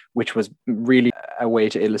forward, which was really a way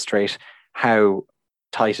to illustrate how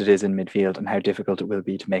tight it is in midfield and how difficult it will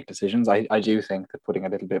be to make decisions. I do think that putting a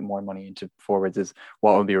little bit more money into forwards is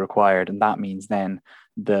what will be required. And that means then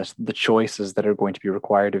that the choices that are going to be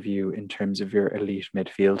required of you in terms of your elite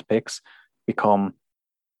midfield picks become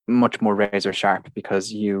much more razor sharp,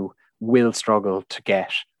 because you will struggle to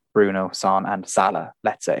get Bruno, Son and Salah,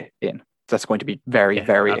 let's say, in. That's going to be very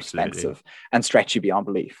expensive and stretch you beyond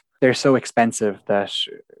belief. They're so expensive that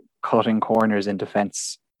cutting corners in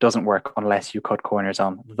defence doesn't work unless you cut corners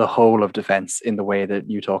on the whole of defence in the way that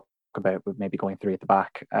you talk about, with maybe going 3 at the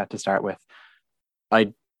back to start with.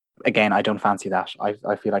 I don't fancy that.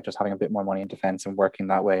 I feel like just having a bit more money in defence and working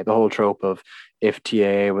that way. The whole trope of if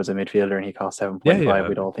TAA was a midfielder and he cost 7.5,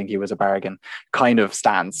 we'd all think he was a bargain, kind of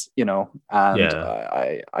stands, and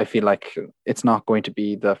I feel like it's not going to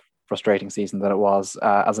be the frustrating season that it was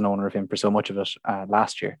as an owner of him for so much of it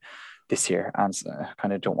last year. This year, and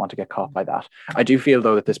kind of don't want to get caught by that. I do feel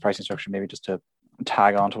though that this pricing structure, maybe just to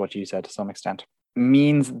tag on to what you said to some extent,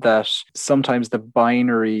 means that sometimes the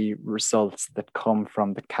binary results that come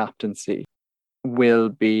from the captaincy will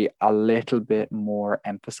be a little bit more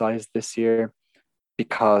emphasized this year,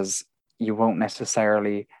 because you won't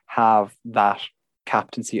necessarily have that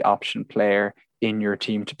captaincy option player in your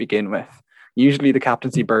team to begin with. Usually the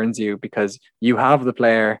captaincy burns you because you have the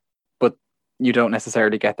player, you don't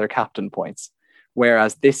necessarily get their captain points.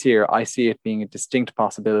 Whereas this year, I see it being a distinct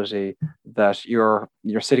possibility that you're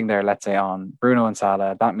sitting there, let's say, on Bruno and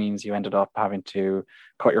Salah. That means you ended up having to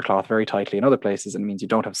cut your cloth very tightly in other places. It means you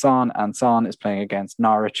don't have Son, and Son is playing against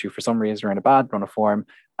Norwich, who for some reason are in a bad run of form,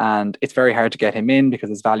 and it's very hard to get him in because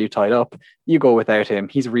his value tied up. You go without him.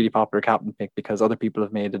 He's a really popular captain pick because other people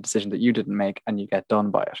have made a decision that you didn't make, and you get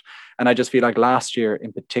done by it. And I just feel like last year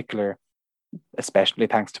in particular, especially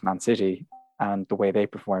thanks to Man City and the way they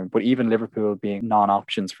performed, but even Liverpool being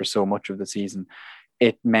non-options for so much of the season,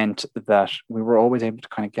 it meant that we were always able to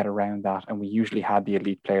kind of get around that, and we usually had the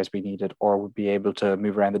elite players we needed, or would be able to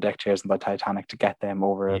move around the deck chairs in the Titanic to get them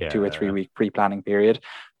over a 2 or 3 week pre-planning period.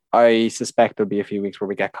 I suspect there'll be a few weeks where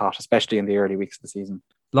we get caught, especially in the early weeks of the season.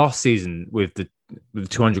 Last season with the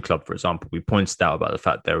 200 club, for example, we pointed out about the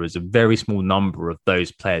fact there was a very small number of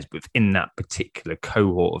those players within that particular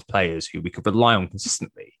cohort of players who we could rely on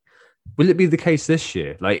consistently. Will it be the case this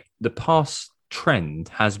year? Like, the past trend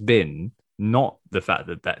has been not the fact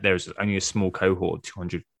that there's only a small cohort of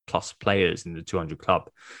 200 plus players in the 200 club.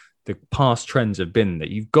 The past trends have been that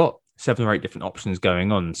you've got 7 or 8 different options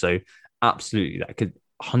going on. So absolutely, that could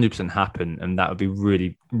 100% happen, and that would be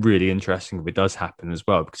really, really interesting if it does happen as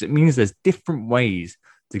well, because it means there's different ways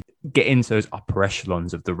to get into those upper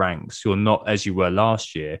echelons of the ranks. You're not, as you were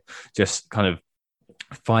last year, just kind of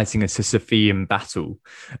fighting a Sisyphean battle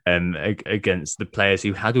against the players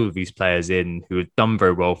who had all of these players in who had done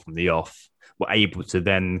very well from the off, were able to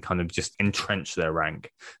then kind of just entrench their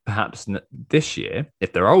rank. Perhaps this year,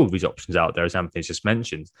 if there are all these options out there, as Anthony's just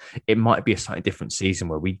mentioned, it might be a slightly different season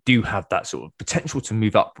where we do have that sort of potential to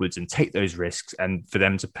move upwards and take those risks, and for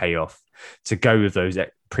them to pay off, to go with those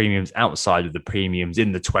premiums outside of the premiums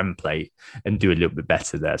in the template and do a little bit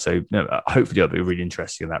better there. So hopefully it'll be really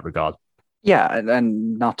interesting in that regard. Yeah,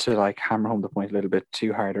 and not to like hammer home the point a little bit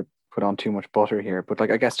too hard or put on too much butter here, but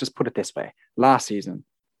like, I guess just put it this way. Last season,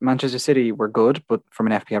 Manchester City were good, but from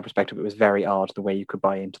an FPL perspective, it was very odd the way you could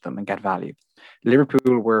buy into them and get value.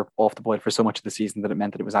 Liverpool were off the boil for so much of the season that it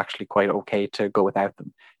meant that it was actually quite okay to go without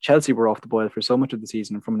them. Chelsea were off the boil for so much of the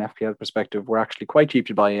season, and from an FPL perspective, were actually quite cheap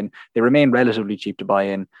to buy in. They remain relatively cheap to buy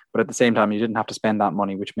in, but at the same time, you didn't have to spend that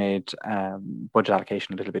money, which made budget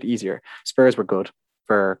allocation a little bit easier. Spurs were good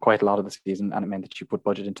for quite a lot of the season, and it meant that you put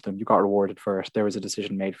budget into them. You got rewarded for it. There was a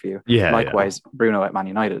decision made for you. Likewise, Bruno at Man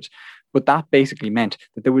United. But that basically meant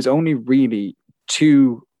that there was only really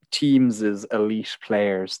 2 teams' elite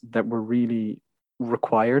players that were really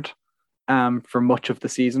required for much of the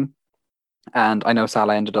season. And I know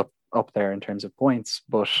Salah ended up there in terms of points,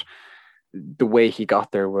 but the way he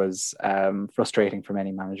got there was frustrating for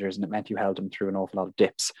many managers, and it meant you held him through an awful lot of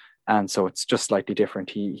dips. And so it's just slightly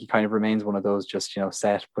different. He kind of remains one of those just,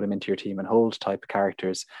 set, put him into your team and hold type of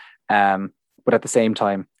characters. But at the same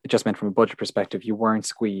time, it just meant from a budget perspective, you weren't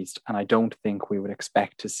squeezed. And I don't think we would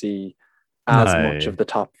expect to see as much of the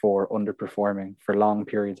top 4 underperforming for long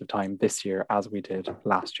periods of time this year as we did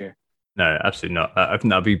last year. No, absolutely not. I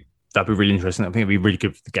think that'd be really interesting. I think it'd be really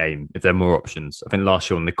good for the game if there are more options. I think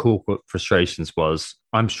last year one of the core frustrations was,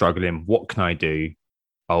 I'm struggling. What can I do?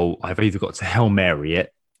 Oh, I've either got to Hail Mary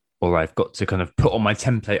it, or I've got to kind of put on my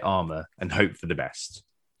template armor and hope for the best.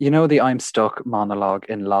 The I'm stuck monologue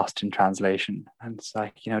in Lost in Translation. And it's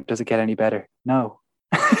like, does it get any better? No.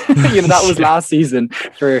 That was last season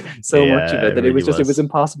for so much of it that it was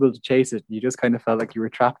impossible to chase it. You just kind of felt like you were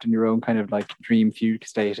trapped in your own kind of like dream fugue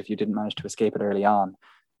state if you didn't manage to escape it early on.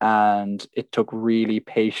 And it took really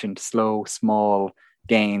patient, slow, small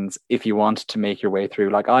gains if you wanted to make your way through.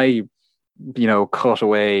 Like I, cut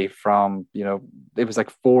away from, it was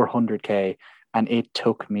like 400k, and it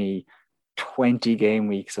took me 20 game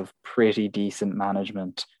weeks of pretty decent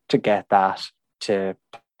management to get that to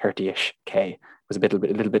 30-ish K. It was a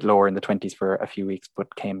little bit lower in the 20s for a few weeks,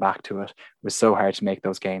 but came back to it. It was so hard to make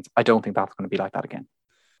those gains. I don't think that's going to be like that again.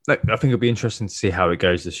 I think it'll be interesting to see how it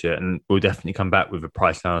goes this year, and we'll definitely come back with a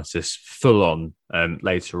price analysis full on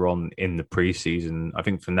later on in the preseason. I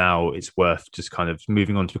think for now it's worth just kind of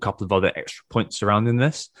moving on to a couple of other extra points surrounding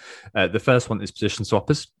this. The first one is position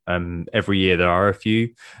swappers. Every year there are a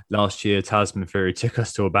few. Last year, Tasman Fury took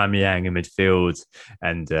us to Aubameyang in midfield,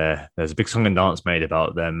 and there's a big song and dance made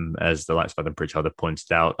about them, as the likes of Adam Pritchard have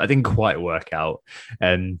pointed out. I didn't quite work out.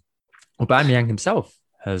 Aubameyang himself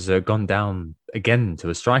has gone down again to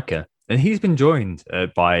a striker, and he's been joined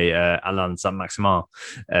by Alain Saint-Maximin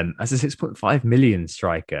as a 6.5 million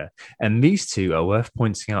striker. And these two are worth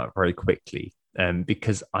pointing out very quickly,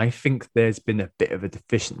 because I think there's been a bit of a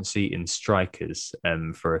deficiency in strikers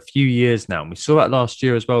for a few years now. And we saw that last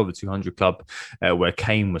year as well, the 200 club, where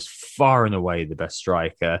Kane was far and away the best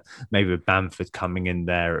striker. Maybe with Bamford coming in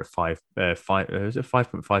there at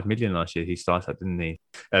 5.5 million last year. He started that, didn't he?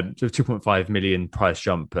 So 2.5 million price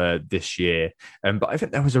jump this year. But I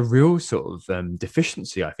think there was a real sort of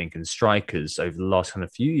deficiency, I think, in strikers over the last kind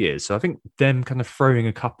of few years. So I think them kind of throwing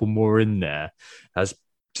a couple more in there has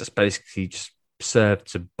just basically just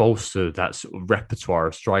served to bolster that sort of repertoire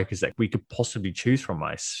of strikers that we could possibly choose from,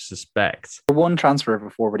 I suspect. One transfer of a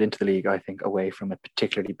forward into the league, I think, away from a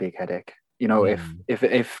particularly big headache.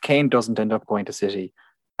 If Kane doesn't end up going to City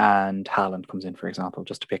and Haaland comes in, for example,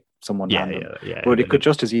 just to pick someone random, but it could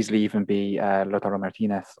just as easily even be Lautaro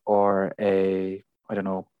Martinez or a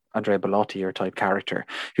Andrea Bellotti or type character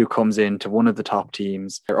who comes into one of the top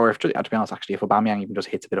teams, or if, to be honest, actually, if Aubameyang even just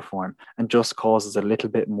hits a bit of form and just causes a little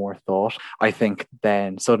bit more thought, I think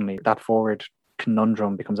then suddenly that forward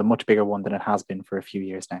conundrum becomes a much bigger one than it has been for a few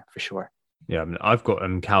years now, for sure. Yeah, I mean, I've got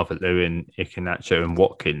Calvert-Lewin, Iheanacho and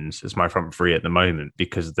Watkins as my front three at the moment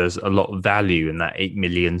because there's a lot of value in that 8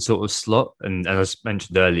 million sort of slot. And as I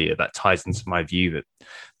mentioned earlier, that ties into my view that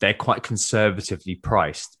they're quite conservatively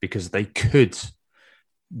priced because they could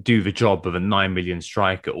do the job of a 9 million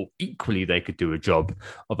striker, or equally they could do a job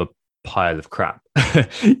of a pile of crap.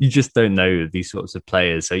 You just don't know these sorts of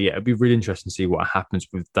players. So yeah, it'd be really interesting to see what happens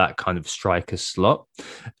with that kind of striker slot.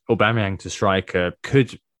 Aubameyang to striker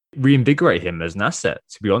could reinvigorate him as an asset,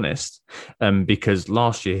 to be honest, because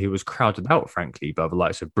last year he was crowded out, frankly, by the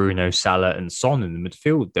likes of Bruno, Salah and Son in the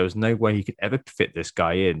midfield. There was no way he could ever fit this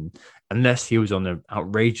guy in unless he was on an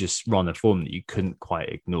outrageous run of form that you couldn't quite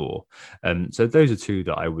ignore. So those are two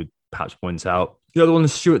that I would perhaps point out. The other one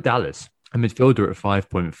is Stuart Dallas, a midfielder at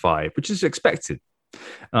 5.5, which is expected.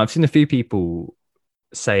 And I've seen a few people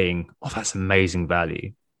saying, oh, that's amazing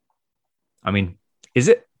value. I mean, is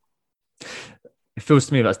it? It feels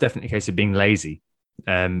to me that's definitely a case of being lazy,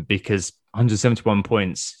 because 171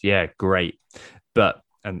 points, yeah, great. But,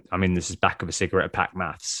 and I mean, this is back of a cigarette pack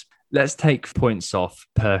maths. Let's take points off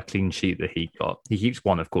per clean sheet that he got. He keeps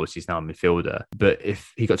one, of course, he's now a midfielder. But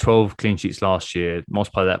if he got 12 clean sheets last year,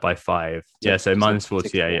 multiply that by 5. Yeah, so minus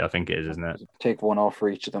 48, I think it is, isn't it? Take one off for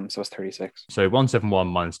each of them, so it's 36. So 171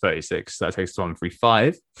 minus 36, that takes to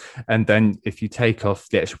 135. And then if you take off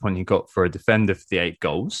the extra point he got for a defender for the 8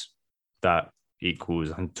 goals, that equals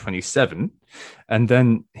 127. And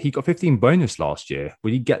then he got 15 bonus last year. Will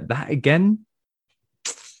he get that again?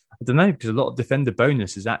 I don't know, because a lot of defender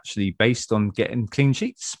bonus is actually based on getting clean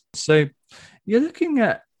sheets. So you're looking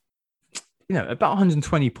at, about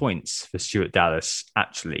 120 points for Stuart Dallas,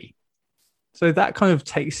 actually. So that kind of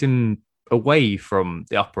takes him away from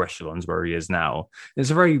the upper echelons where he is now. It's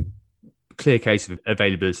a very clear case of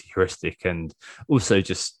availability heuristic and also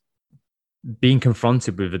just being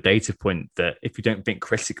confronted with a data point that if you don't think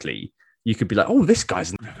critically, you could be like, oh, this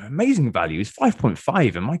guy's an amazing value. He's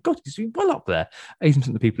 5.5. And my God, he's well up there. 80%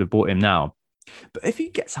 of the people have bought him now. But if he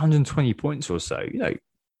gets 120 points or so,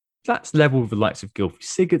 that's level with the likes of Gylfi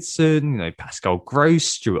Sigurdsson, Pascal Gross,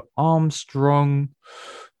 Stuart Armstrong,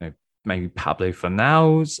 maybe Pablo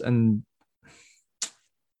Fornals. And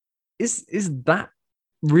is that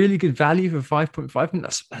really good value for 5.5? I mean,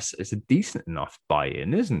 it's a decent enough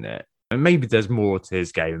buy-in, isn't it? And maybe there's more to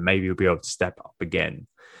his game, and maybe he'll be able to step up again.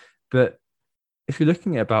 But if you're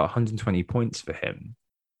looking at about 120 points for him,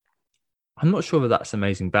 I'm not sure that that's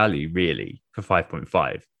amazing value, really, for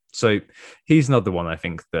 5.5. So he's another one, I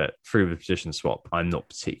think, that through the position swap, I'm not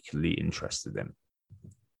particularly interested in.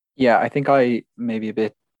 Yeah, I think I maybe a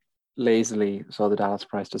bit lazily saw the Dallas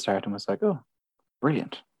price to start and was like, oh,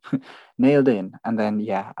 brilliant. Nailed in. And then,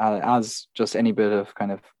 as just any bit of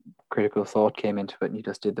kind of critical thought came into it and you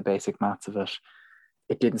just did the basic maths of it,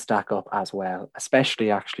 it didn't stack up as well,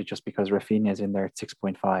 especially actually just because Rafinha is in there at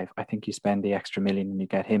 6.5. I think you spend the extra million and you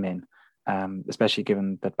get him in, especially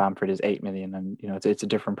given that Bamford is 8 million and, it's a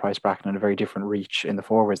different price bracket and a very different reach in the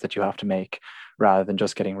forwards that you have to make rather than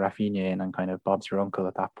just getting Rafinha in and kind of Bob's your uncle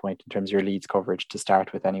at that point in terms of your Leeds coverage to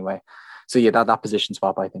start with anyway. So yeah, that position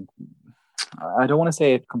swap, I think, I don't want to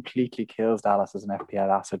say it completely kills Dallas as an FPL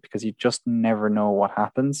asset because you just never know what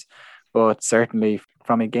happens. But certainly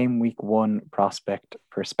from a game week 1 prospect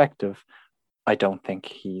perspective, I don't think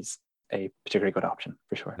he's a particularly good option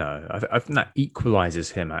for sure. No, I think that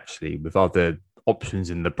equalizes him actually with other options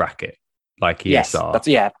in the bracket, like ESR. Yes,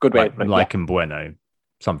 that's good way. Like Bueno,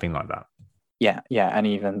 something like that. Yeah, and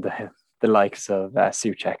even the likes of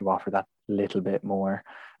Souček who offer that little bit more,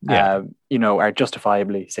 are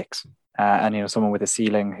justifiably 6. And someone with a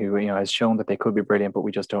ceiling who has shown that they could be brilliant, but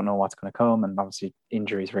we just don't know what's going to come. And obviously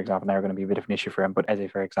injuries, for example, now are going to be a bit of an issue for him. But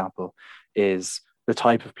Eze, for example, is the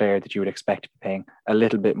type of player that you would expect to be paying a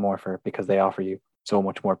little bit more for because they offer you so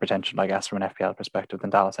much more potential, I guess, from an FPL perspective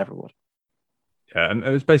than Dallas ever would. Yeah, and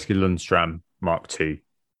it was basically Lundstram Mark II,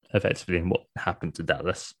 effectively, in what happened to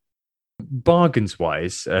Dallas. Bargains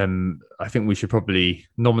wise, I think we should probably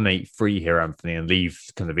nominate 3 here, Anthony, and leave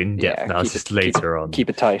kind of in-depth analysis later on.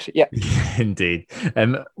 Keep it tight. Yeah. Indeed.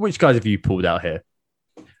 Which guys have you pulled out here?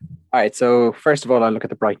 All right. So first of all, I look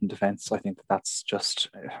at the Brighton defence. I think that's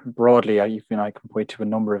just broadly, I can point to a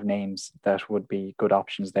number of names that would be good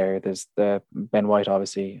options there. There's the Ben White,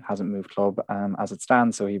 obviously hasn't moved club as it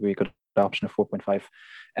stands, so he'd be a good option at 4.5.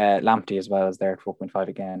 Lamptey as well is there at 4.5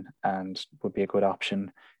 again, and would be a good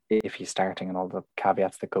option if he's starting and all the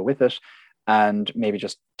caveats that go with it. And maybe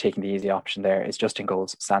just taking the easy option there is just in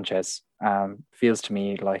goals. Sanchez feels to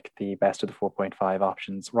me like the best of the 4.5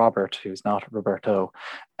 options. Robert, who's not Roberto,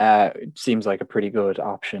 seems like a pretty good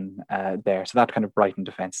option there. So that kind of Brighton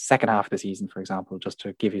defence. Second half of the season, for example, just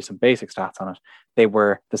to give you some basic stats on it, they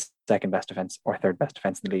were the second best defence or third best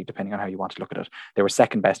defence in the league, depending on how you want to look at it. They were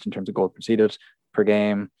second best in terms of goals conceded per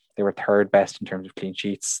game. They were third best in terms of clean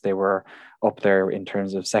sheets. They were up there in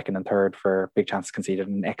terms of second and third for big chances conceded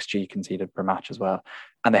and XG conceded per match as well.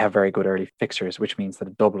 And they have very good early fixtures, which means that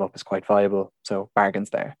a double up is quite viable. So bargains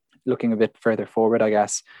there. Looking a bit further forward, I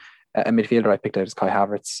guess, a midfielder I picked out is Kai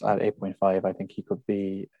Havertz at 8.5. I think he could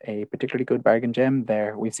be a particularly good bargain gem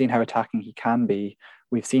there. We've seen how attacking he can be.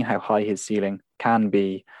 We've seen how high his ceiling can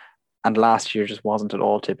be. And last year just wasn't at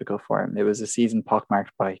all typical for him. It was a season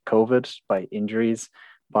pockmarked by COVID, by injuries,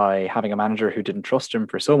 by having a manager who didn't trust him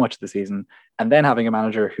for so much of the season, and then having a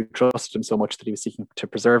manager who trusted him so much that he was seeking to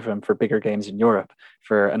preserve him for bigger games in Europe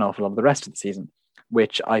for an awful lot of the rest of the season,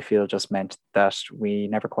 which I feel just meant that we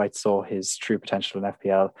never quite saw his true potential in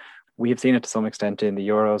FPL. We have seen it to some extent in the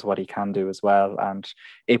Euros, what he can do as well. And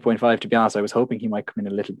 8.5, to be honest, I was hoping he might come in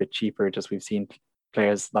a little bit cheaper. Just we've seen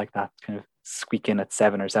players like that kind of squeak in at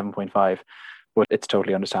 7 or 7.5. But it's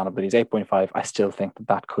totally understandable. He's 8.5. I still think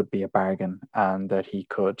that could be a bargain and that he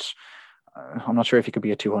could, I'm not sure if he could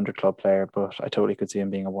be a 200 club player, but I totally could see him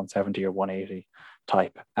being a 170 or 180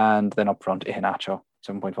 type. And then up front, Iheanacho,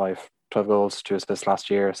 7.5, 12 goals, 2 assists last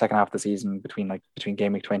year. Second half of the season, between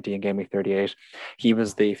game week 20 and game week 38, he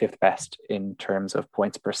was the 5th best in terms of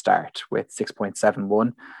points per start with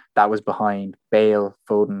 6.71. That was behind Bale,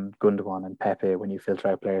 Foden, Gundogan and Pepe when you filter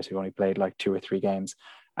out players who only played like 2 or 3 games.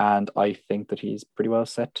 And I think that he's pretty well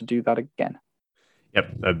set to do that again.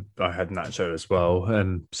 Yep, I had Nacho as well.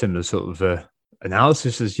 Similar sort of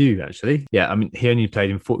analysis as you, actually. Yeah, I mean, he only played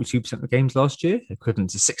in 42% of the games last year,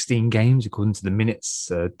 equivalent to 16 games, according to the minutes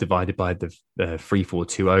divided by the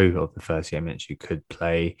 3-4-2-0 of the 38 minutes you could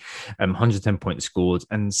play. 110 points scored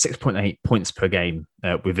and 6.8 points per game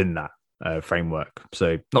within that framework.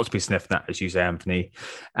 So not to be sniffed at, as you say, Anthony.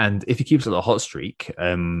 And if he keeps a hot streak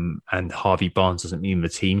and Harvey Barnes doesn't mean the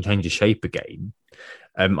team changes shape again,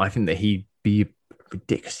 I think that he'd be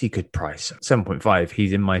ridiculously good price. 7.5,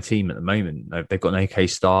 he's in my team at the moment. They've got an okay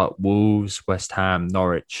start: Wolves, West Ham,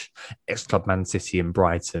 Norwich, ex-club Man City and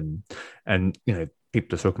Brighton. And, you know,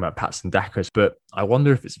 people are talking about Patson Daka, but I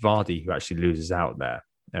wonder if it's Vardy who actually loses out there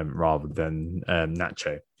rather than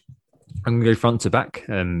Nacho. I'm going to go front to back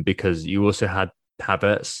because you also had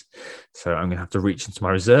Havertz. So I'm going to have to reach into my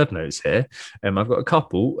reserve notes here. I've got a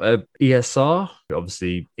couple. ESR,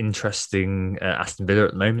 obviously interesting Aston Villa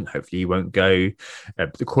at the moment. Hopefully he won't go.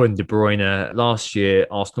 According to De Bruyne, last year,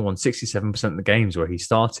 Arsenal won 67% of the games where he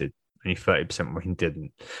started. Only 30% when he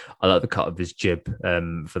didn't. I like the cut of his jib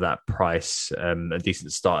for that price. A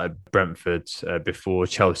decent start at Brentford before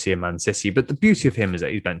Chelsea and Man City. But the beauty of him is that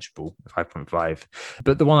he's benchable, 5.5.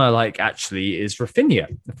 But the one I like actually is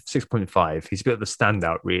Rafinha, 6.5. He's a bit of a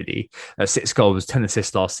standout, really. 6 goals, 10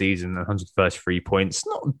 assists last season, 133 points.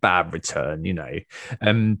 Not a bad return, you know.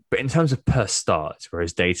 But in terms of per start, where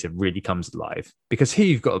his data really comes alive, because here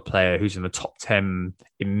you've got a player who's in the top 10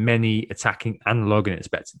 in many attacking analog and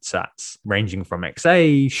expected stats, ranging from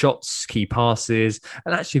XA, shots, key passes.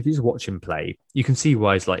 And actually, if you just watch him play, you can see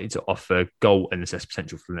why he's likely to offer goal and assist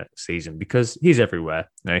potential for next season, because he's everywhere.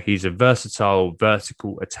 You know, he's a versatile,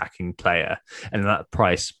 vertical attacking player. And at that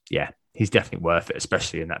price, yeah, he's definitely worth it,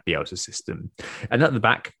 especially in that Bielsa system. And at the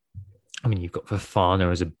back, I mean, you've got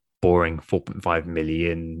Fofana as a boring 4.5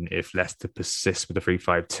 million if Leicester persists with the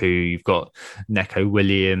 3-5-2. You've got Neco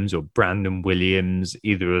Williams or Brandon Williams,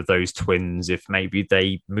 either of those twins, if maybe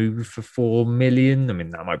they move for 4 million. I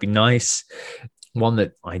mean, that might be nice. One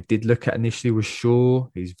that I did look at initially was Shaw.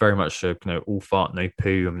 He's very much all fart, no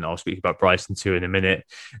poo. I mean, I'll speak about Bryson too in a minute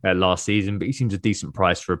last season, but he seems a decent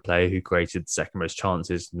price for a player who created the second most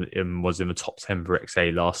chances and was in the top 10 for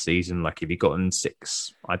XA last season. Like if he gotten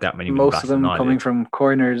 6, I doubt many. Most of them coming from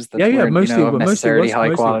corners that weren't necessarily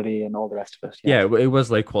high quality and all the rest of it. Yeah, it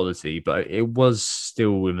was low quality, but it was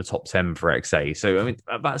still in the top 10 for XA. So, I mean,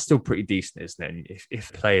 that's still pretty decent, isn't it?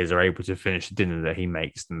 If players are able to finish the dinner that he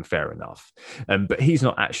makes, then fair enough. But he's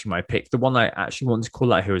not actually my pick. The one I actually want to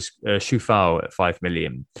call out here is Shufal at 5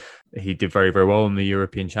 million. He did very, very well in the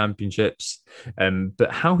European Championships.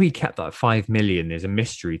 But how he kept that 5 million is a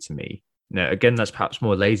mystery to me. Now, again, that's perhaps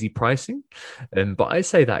more lazy pricing. But I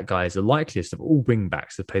say that guy is the likeliest of all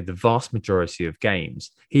wing-backs to play the vast majority of games.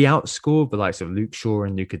 He outscored the likes of Luke Shaw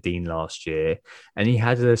and Luca Dean last year, and he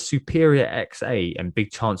had a superior XA and big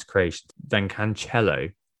chance creation than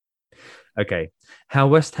Cancelo. Okay, how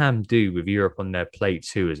West Ham do with Europe on their plate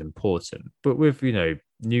too is important. But with,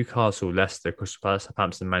 Newcastle, Leicester, Crystal Palace,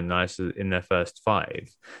 Southampton, Man United in their first five,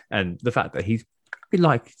 and the fact that he's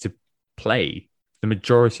likely to play the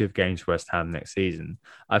majority of games for West Ham next season,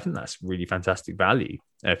 I think that's really fantastic value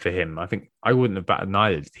for him. I think I wouldn't have batted an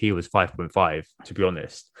eyelid if he was 5.5, to be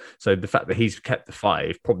honest. So the fact that he's kept the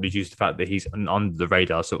 5, probably due to the fact that he's an under the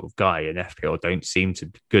radar sort of guy, and FPL don't seem to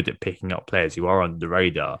be good at picking up players who are under the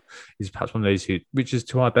radar, is perhaps one of those which is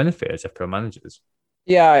to our benefit as FPL managers.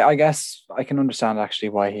 Yeah, I guess I can understand actually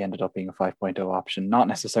why he ended up being a 5.0 option, not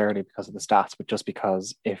necessarily because of the stats, but just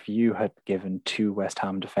because if you had given 2 West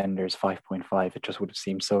Ham defenders 5.5, it just would have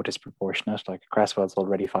seemed so disproportionate. Like Cresswell's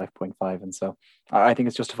already 5.5, and so I think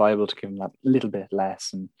it's justifiable to give him that little bit less.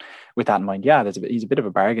 And with that in mind, yeah, he's a bit of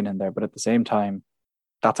a bargain in there, but at the same time,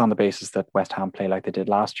 that's on the basis that West Ham play like they did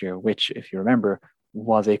last year, which, if you remember,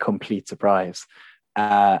 was a complete surprise.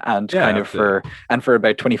 For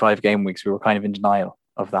about 25 game weeks, we were kind of in denial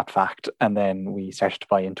of that fact, and then we started to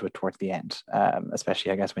buy into it towards the end,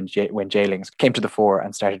 especially I guess when Jaylings came to the fore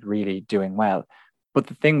and started really doing well. But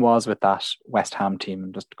the thing was with that West Ham team,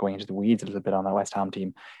 and just going into the weeds a little bit on that West Ham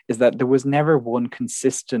team, is that there was never one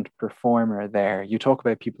consistent performer there. You talk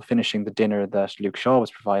about people finishing the dinner that Luke Shaw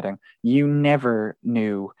was providing. You never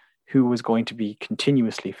knew who was going to be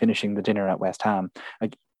continuously finishing the dinner at West Ham.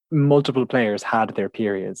 Like, multiple players had their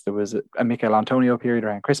periods. There was a Mikel Antonio period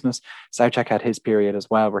around Christmas. Souček had his period as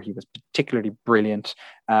well, where he was particularly brilliant.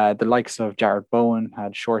 The likes of Jared Bowen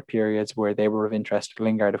had short periods where they were of interest.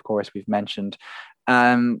 Lingard, of course, we've mentioned.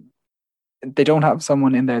 They don't have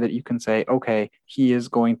someone in there that you can say, okay, he is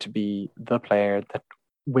going to be the player that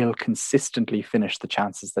will consistently finish the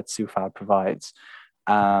chances that Soufal provides.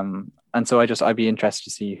 And so I'd be interested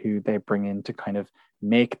to see who they bring in to kind of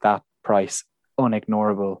make that price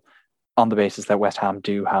unignorable, on the basis that West Ham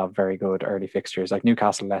do have very good early fixtures like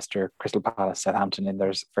Newcastle, Leicester, Crystal Palace, Southampton in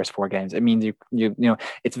their first 4 games. It means you know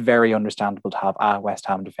it's very understandable to have a West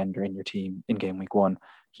Ham defender in your team in game week 1.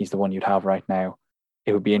 He's the one you'd have right now.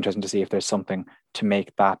 It would be interesting to see if there's something to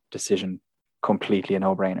make that decision completely a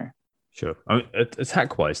no-brainer. Sure.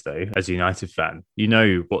 Attack-wise, though, as a United fan, you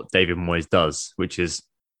know what David Moyes does, which is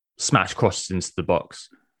smash crosses into the box.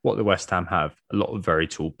 What the West Ham have, a lot of very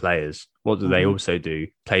tall players. What do they also do?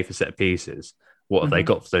 Play for set pieces. What have they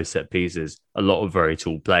got for those set pieces? A lot of very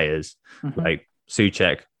tall players like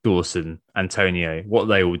Souček, Dawson, Antonio. What are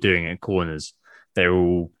they all doing at corners? They're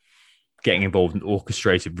all getting involved in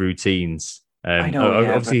orchestrated routines.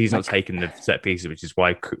 Obviously, he's not taking the set pieces, which is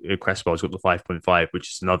why Cresswell's got the 5.5,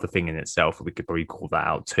 which is another thing in itself. We could probably call that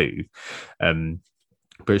out too. But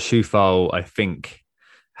Soufal, I think,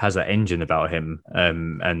 has that engine about him,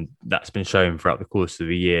 and that's been shown throughout the course of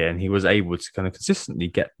the year. And he was able to kind of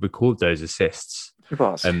consistently record those assists. He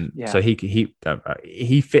was, So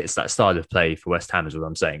he fits that style of play for West Ham, is what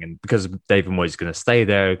I'm saying. And because David Moyes is going to stay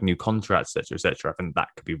there, new contracts, etc., I think that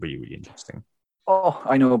could be really, really interesting. Oh,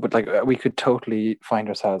 I know, but like we could totally find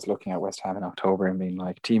ourselves looking at West Ham in October and being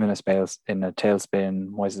like, team in a tailspin.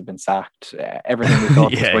 Moyes has been sacked. Everything we thought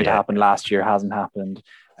was going to happen last year hasn't happened.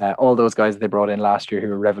 All those guys that they brought in last year who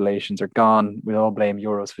were revelations are gone. We all blame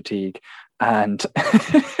Euros fatigue, and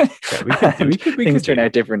things turn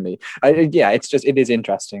out differently. It is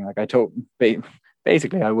interesting. Like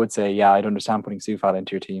basically, I would say, I'd understand putting Soufal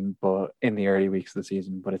into your team, but in the early weeks of the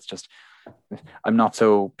season. But it's just, I'm not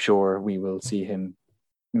so sure we will see him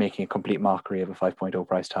making a complete mockery of a 5.0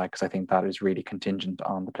 price tag, because I think that is really contingent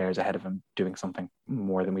on the players ahead of him doing something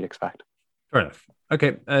more than we'd expect. Fair enough.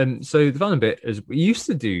 Okay, so the final bit is we used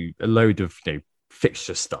to do a load of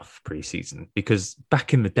fixture stuff pre-season, because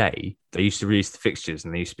back in the day they used to release the fixtures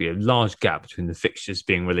and there used to be a large gap between the fixtures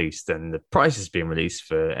being released and the prices being released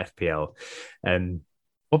for FPL. And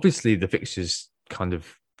obviously the fixtures kind of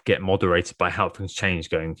get moderated by how things change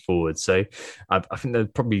going forward. So I think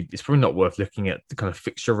it's probably not worth looking at the kind of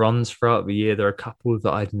fixture runs throughout the year. There are a couple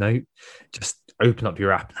that I'd note. Just open up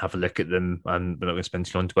your app and have a look at them. And we're not going to spend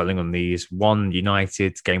too long dwelling on these. One,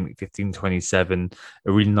 United, game week 15-27,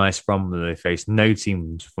 a really nice run where they faced no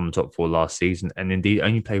teams from the top 4 last season, and indeed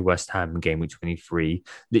only play West Ham in game week 23.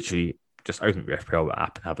 Literally, just open up your FPL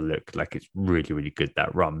app and have a look. Like, it's really, really good,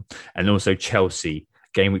 that run. And also Chelsea,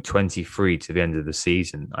 game week 23 to the end of the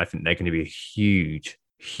season. I think they're going to be a huge,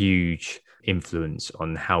 huge influence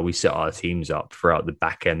on how we set our teams up throughout the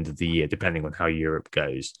back end of the year, depending on how Europe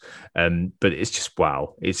goes. But it's just,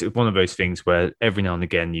 wow. It's one of those things where every now and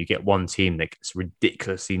again you get one team that gets a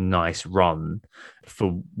ridiculously nice run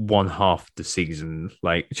for one half of the season.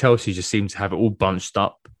 Like Chelsea just seems to have it all bunched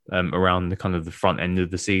up around the kind of the front end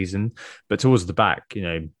of the season. But towards the back,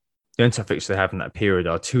 The only tough fixtures they have in that period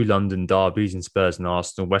are 2 London derbies in Spurs and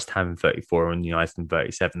Arsenal, West Ham in 34 and United in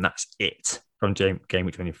 37. That's it from game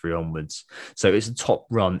week 23 onwards. So it's a top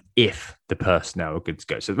run if the personnel are good to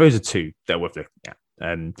go. So those are 2 that are worth looking at.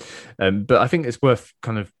 But I think it's worth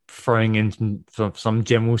kind of throwing in some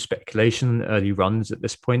general speculation early runs at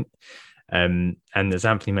this point. And as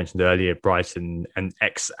Anthony mentioned earlier, Brighton and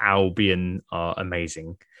ex-Albion are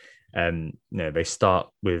amazing. They start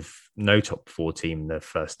with no top 4 team in their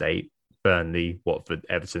first 8: Burnley, Watford,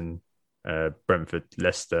 Everton, Brentford,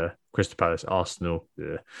 Leicester, Crystal Palace, Arsenal,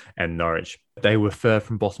 and Norwich. They were third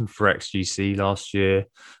from bottom for XGC last year,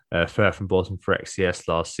 third from bottom for XCS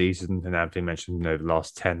last season. And Anthony mentioned, the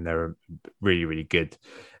last 10, they're really, really good.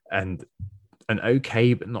 And an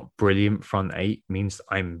okay but not brilliant front 8 means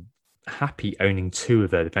I'm happy owning 2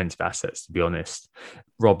 of their defensive assets, to be honest.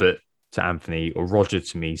 Robert to Anthony, or Roger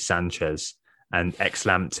to me, Sanchez, and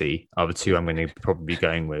ex-Lamptey are the 2 I'm going to probably be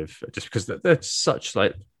going with, just because they're such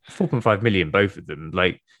 4.5 million, both of them.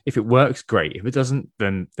 If it works, great. If it doesn't,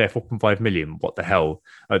 then they're 4.5 million. What the hell?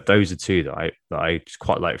 Those are 2 that I just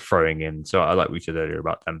quite like throwing in. So I like what we said earlier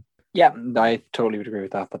about them. Yeah, I totally would agree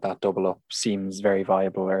with that double up seems very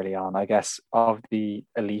viable early on. I guess of the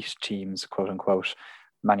elite teams, quote unquote,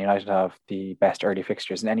 Man United have the best early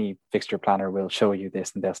fixtures, and any fixture planner will show you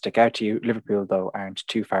this and they'll stick out to you. Liverpool, though, aren't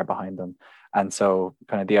too far behind them. And so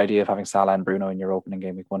kind of the idea of having Salah and Bruno in your opening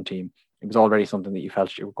game week 1 team, it was already something that you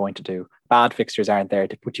felt you were going to do. Bad fixtures aren't there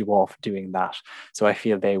to put you off doing that. So I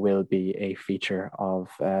feel they will be a feature of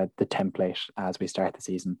the template as we start the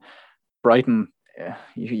season. Brighton,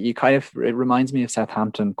 you kind of, it reminds me of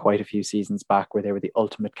Southampton quite a few seasons back, where they were the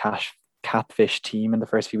ultimate catfish team in the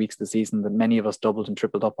first few weeks of the season, that many of us doubled and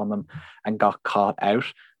tripled up on them and got caught out.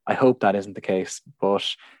 I hope that isn't the case, but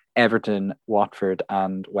Everton, Watford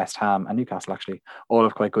and West Ham and Newcastle actually all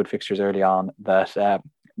have quite good fixtures early on that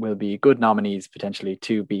will be good nominees potentially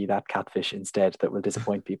to be that catfish instead that will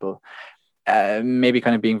disappoint people. Maybe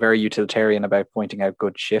kind of being very utilitarian about pointing out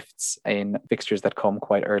good shifts in fixtures that come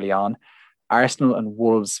quite early on. Arsenal and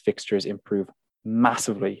Wolves fixtures improve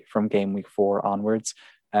massively from game week 4 onwards.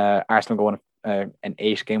 Arsenal go on an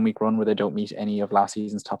 8-game week run where they don't meet any of last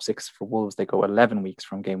season's top 6. For Wolves, they go 11 weeks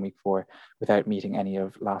from game week 4 without meeting any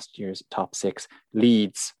of last year's top 6.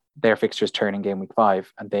 Leeds, their fixtures turn in game week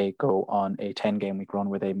 5 and they go on a 10-game week run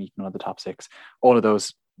where they meet none of the top 6. All of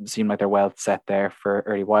those seem like they're well set there for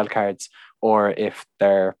early wildcards, or if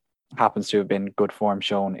there happens to have been good form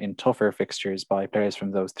shown in tougher fixtures by players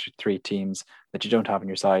from those 3 teams that you don't have on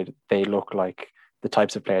your side, they look like the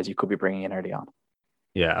types of players you could be bringing in early on.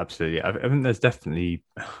 Yeah, absolutely. I think there's definitely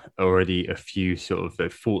already a few sort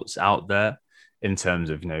of thoughts out there in terms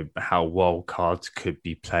of, how wild cards could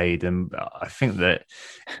be played. And I think that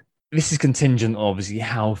this is contingent, obviously,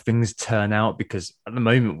 how things turn out, because at the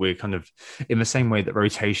moment we're kind of in the same way that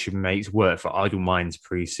rotation makes work for idle minds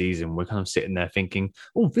pre-season. We're kind of sitting there thinking,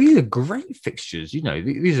 oh, these are great fixtures.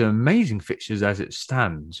 These are amazing fixtures as it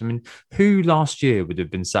stands. I mean, who last year would have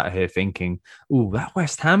been sat here thinking, oh, that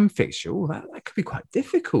West Ham fixture, that could be quite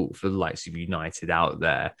difficult for the likes of United out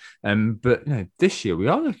there. But this year we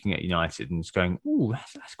are looking at United and just going, oh,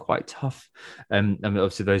 that's quite tough. And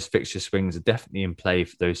obviously those fixture swings are definitely in play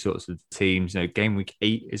for those sorts of teams. Game week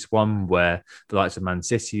 8 is one where the likes of Man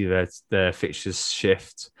City, their fixtures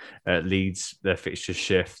shift, Leeds, their fixtures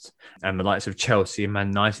shift, and the likes of Chelsea and Man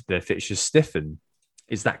United, their fixtures stiffen.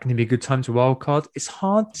 Is that going to be a good time to wildcard? It's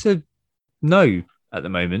hard to know at the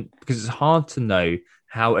moment, because it's hard to know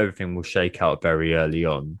how everything will shake out very early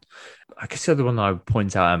on. I guess the other one I would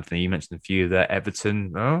point out, Anthony, you mentioned a few there.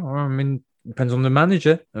 Everton, depends on the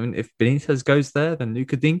manager. If Benitez goes there, then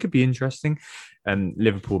Luka Dean could be interesting. And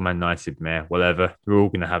Liverpool, Man United, whatever. We're all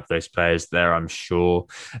going to have those players there, I'm sure.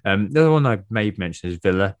 The other one I may mention is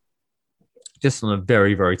Villa. Just on a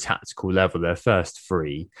very, very tactical level, their first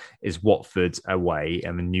 3 is Watford away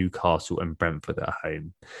and Newcastle and Brentford at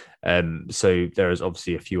home. So there is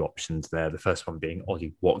obviously a few options there. The first one being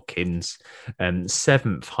Ollie Watkins,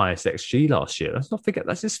 7th highest XG last year. Let's not forget,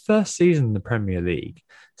 that's his first season in the Premier League.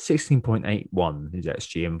 16.81 is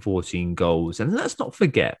XG and 14 goals. And let's not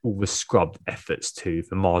forget all the scrubbed efforts too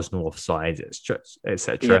for marginal offside, etc.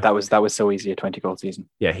 Yeah, that was so easy, a 20-goal season.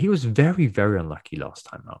 Yeah, he was very, very unlucky last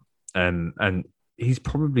time out. And he's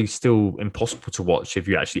probably still impossible to watch if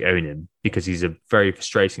you actually own him, because he's a very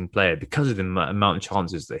frustrating player because of the amount of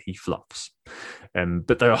chances that he fluffs.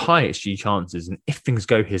 But there are high XG chances, and if things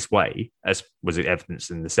go his way, as was evidenced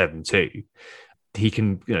in the 7-2, he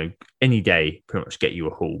can, any day pretty much get you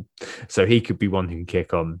a haul. So he could be one who can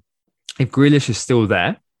kick on. If Grealish is still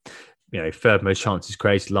there, third most chances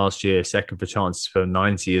created last year, second for chances per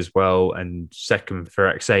 90 as well, and second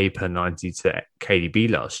for XA per 90 to KDB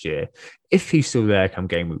last year. If he's still there come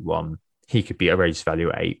game week 1, he could be a raised value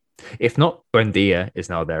at 8. If not, Buendia is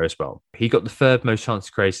now there as well. He got the third most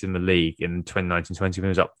chances created in the league in 2019-20 when he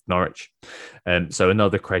was up with Norwich. So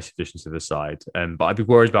another creative addition to the side. But I'd be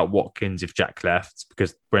worried about Watkins if Jack left,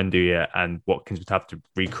 because Buendia and Watkins would have to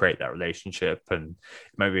recreate that relationship, and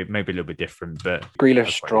maybe a little bit different. But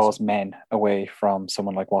Grealish draws men away from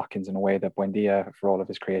someone like Watkins in a way that Buendia, for all of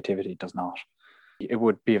his creativity, does not. It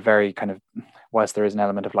would be a very kind of, whilst there is an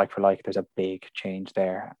element of like for like, there's a big change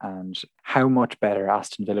there. And how much better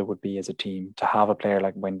Aston Villa would be as a team to have a player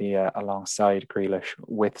like Buendia alongside Grealish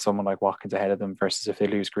with someone like Watkins ahead of them, versus if they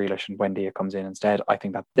lose Grealish and Buendia comes in instead. I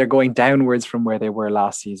think that they're going downwards from where they were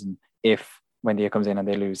last season if Buendia comes in and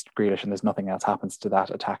they lose Grealish and there's nothing else happens to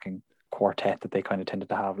that attacking quartet that they kind of tended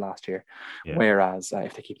to have last year. Yeah. Whereas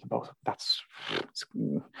if they keep them both,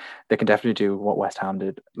 they can definitely do what West Ham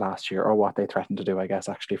did last year, or what they threatened to do, I guess,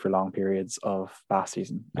 actually for long periods of last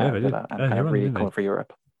season. And kind of really going for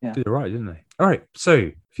Europe. Yeah, did it right, didn't they? All right, so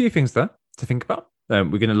a few things there to think about. We're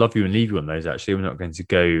going to love you and leave you on those. Actually, we're not going to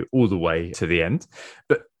go all the way to the end,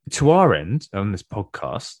 but to our end on this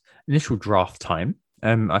podcast, initial draft time.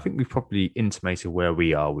 I think we've probably intimated where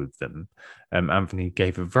we are with them. Anthony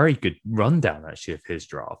gave a very good rundown, actually, of his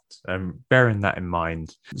draft. Bearing that in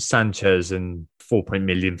mind, Sanchez and 4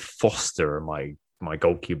 million Foster are my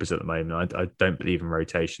goalkeepers at the moment. I don't believe in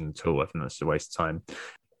rotation at all. I think that's a waste of time.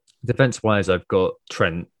 Defence-wise, I've got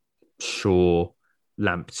Trent, Shaw,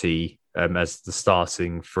 Lamptey as the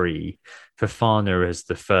starting 3. Fofana as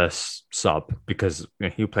the first sub, because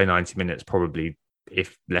he'll play 90 minutes probably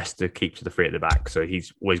if Leicester keep to the 3 at the back. So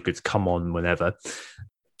he's always good to come on whenever.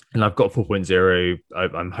 And I've got 4.0.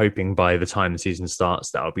 I'm hoping by the time the season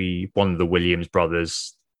starts, that'll be one of the Williams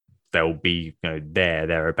brothers. They'll be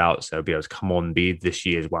thereabouts. They'll be able to come on, be this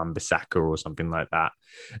year's Wan-Bissaka or something like that.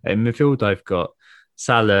 In midfield, I've got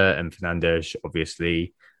Salah and Fernandes,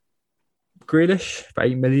 obviously. Grealish for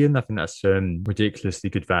 8 million. I think that's ridiculously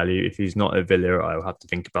good value. If he's not at Villa, I'll have to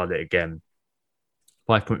think about it again.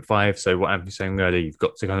 5.5. So what Anthony was saying earlier, you've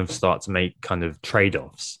got to kind of start to make kind of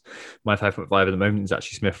trade-offs. My 5.5 at the moment is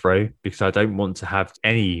actually Smith Rowe, because I don't want to have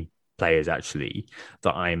any players actually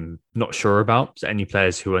that I'm not sure about. So any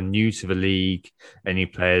players who are new to the league, any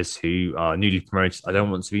players who are newly promoted, I don't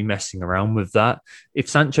want to be messing around with that. If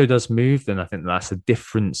Sancho does move, then I think that's a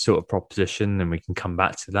different sort of proposition, and we can come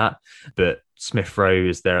back to that. But Smith Rowe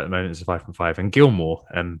is there at the moment as a 5.5, and Gilmore,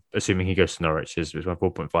 assuming he goes to Norwich, is my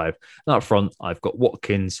 4.5. And up front, I've got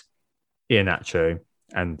Watkins, Iheanacho,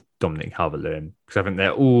 and Dominic Calvert-Lewin, because I think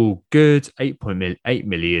they're all good 8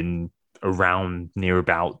 million around near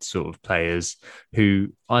about sort of players who,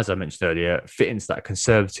 as I mentioned earlier, fit into that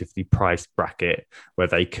conservatively priced bracket where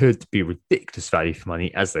they could be ridiculous value for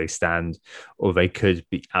money as they stand, or they could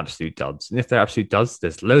be absolute duds. And if they're absolute duds,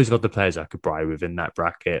 there's loads of other players I could buy within that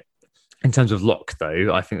bracket. In terms of lock,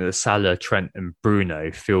 though, I think that Salah, Trent and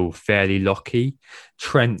Bruno feel fairly locky.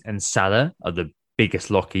 Trent and Salah are the biggest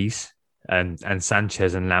lockies, and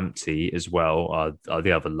Sanchez and Lamptey as well are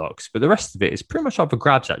the other locks. But the rest of it is pretty much up for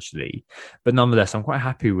grabs, actually. But nonetheless, I'm quite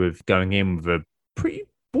happy with going in with a pretty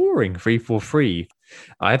boring 3-4-3.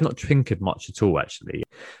 I have not tinkered much at all, actually.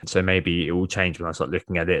 So maybe it will change when I start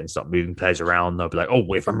looking at it and start moving players around. I'll be like,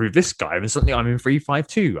 oh, if I move this guy, then suddenly I'm in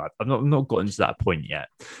 3-5-2. I've not gotten to that point yet.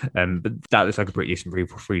 But that looks like a pretty decent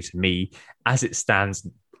 3-4-3 to me, as it stands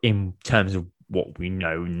in terms of what we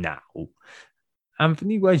know now.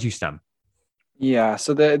 Anthony, where do you stand? Yeah,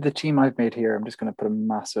 so the team I've made here, I'm just going to put a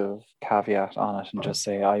massive caveat on it and just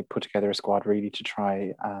say I put together a squad really to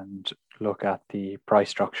try and look at the price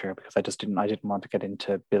structure, because I didn't want to get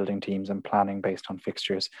into building teams and planning based on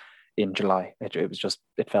fixtures in July.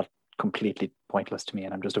 It felt completely pointless to me,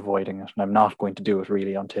 and I'm just avoiding it, and I'm not going to do it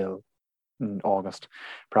really until August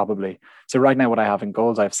probably. So right now what I have in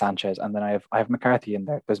goals, I have Sanchez, and then I have McCarthy in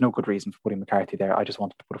there. There's no good reason for putting McCarthy there. I just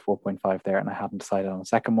wanted to put a 4.5 there, and I hadn't decided on a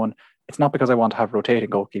second one. It's not because I want to have rotating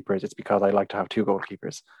goalkeepers, it's because I like to have 2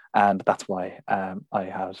 goalkeepers, and that's why I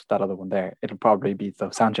had that other one there. It'll probably be, though,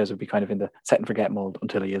 Sanchez would be kind of in the set and forget mold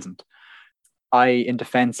until he isn't. I in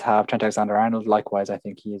defence have Trent Alexander-Arnold. Likewise, I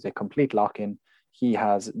think he is a complete lock-in. He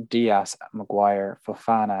has Diaz, Maguire,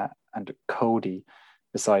 Fofana and Cody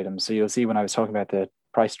beside him. So you'll see when I was talking about the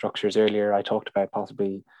price structures earlier, I talked about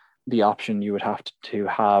possibly the option you would have to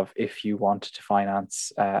have if you wanted to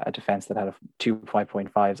finance a defence that had 2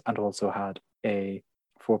 5.5s and also had a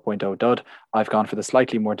 4.0 dud. I've gone for the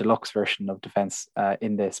slightly more deluxe version of defence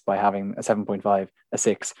in this by having a 7.5, a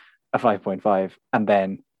 6, a 5.5, and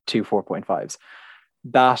then 2 4.5s.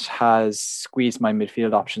 That has squeezed my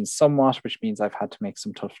midfield options somewhat, which means I've had to make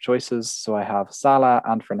some tough choices. So I have Salah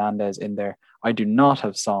and Fernandes in there. I do not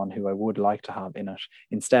have Son, who I would like to have in it.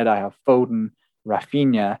 Instead, I have Foden,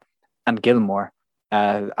 Rafinha, and Gilmore.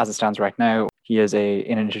 As it stands right now, he is an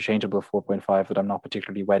interchangeable 4.5 that I'm not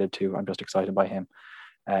particularly wedded to. I'm just excited by him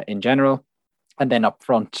in general. And then up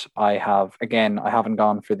front, I haven't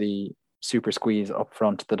gone for the super squeeze up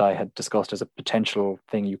front that I had discussed as a potential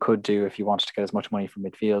thing you could do if you wanted to get as much money from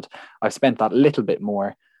midfield. I've spent that little bit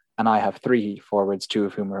more, and I have 3 forwards, 2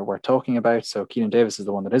 of whom are worth talking about. So Keenan Davis is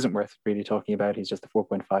the one that isn't worth really talking about. He's just a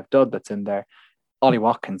 4.5 dud that's in there. Ollie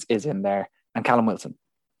Watkins is in there, and Callum Wilson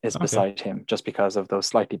is beside him, just because of those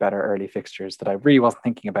slightly better early fixtures that I really wasn't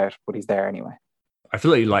thinking about, but he's there anyway. I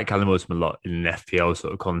feel like you like Callum Wilson a lot in an FPL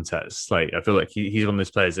sort of context. Like, I feel like he's one of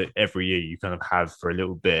those players that every year you kind of have for a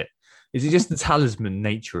little bit. Is it just the talisman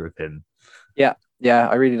nature of him? Yeah,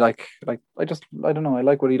 I really like I don't know. I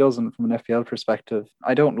like what he does from an FPL perspective.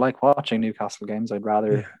 I don't like watching Newcastle games. I'd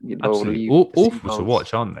rather, leave. Awful to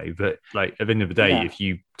watch, aren't they? But like at the end of the day, if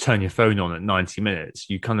you turn your phone on at 90 minutes,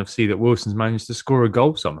 you kind of see that Wilson's managed to score a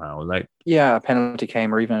goal somehow. Like, a penalty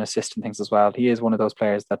came, or even an assist and things as well. He is one of those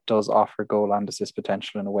players that does offer goal and assist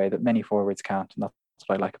potential in a way that many forwards can't, and that's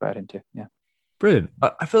what I like about him too. Yeah. Brilliant.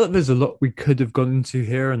 I feel like there's a lot we could have gone into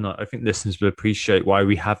here, and I think listeners will appreciate why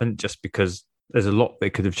we haven't, just because there's a lot that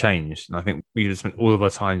could have changed. And I think we just spent all of our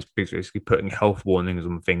time basically putting health warnings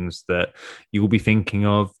on things that you will be thinking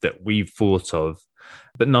of, that we've thought of.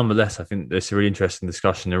 But nonetheless, I think this is a really interesting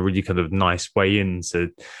discussion, a really kind of nice way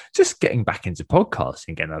into just getting back into podcasting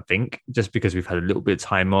again, I think, just because we've had a little bit of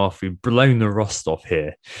time off. We've blown the rust off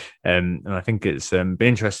here. And I think it's been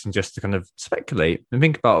interesting just to kind of speculate and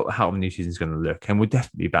think about how the new season is going to look. And we'll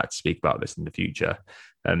definitely be back to speak about this in the future.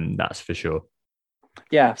 That's for sure.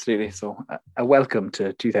 Yeah, absolutely. So a welcome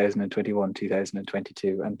to 2021,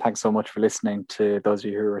 2022. And thanks so much for listening to those of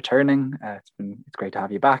you who are returning. It's great to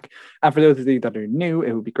have you back. And for those of you that are new,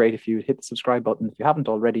 it would be great if you would hit the subscribe button if you haven't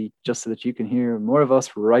already, just so that you can hear more of us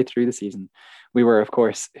right through the season. We were, of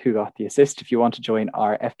course, Who Got the Assist. If you want to join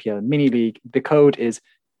our FPL mini league, the code is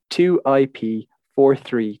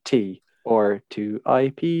 2IP43T or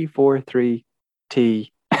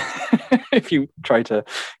 2IP43T. If you try to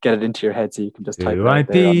get it into your head, so you can just type it out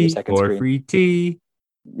there on your second screen. 3T.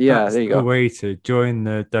 Yeah, there you go. The way to join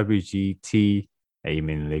the WGT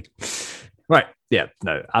Mini League. Right. Yeah.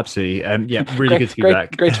 No. Absolutely. Really good to be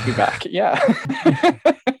back. Great to be back. Yeah.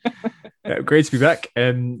 Great to be back.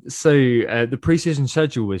 So the preseason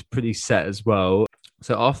schedule is pretty set as well.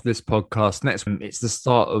 So after this podcast, next one, it's the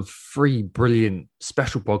start of 3 brilliant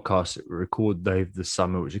special podcasts that we recorded over the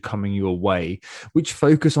summer, which are coming your way, which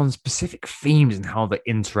focus on specific themes and how they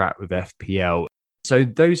interact with FPL. So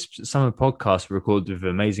those summer podcasts were recorded with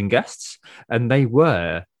amazing guests, and they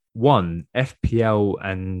were 1, FPL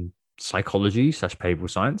and psychology / behavioural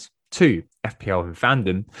science, 2, FPL and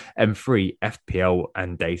fandom, and 3, FPL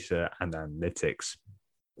and data and analytics.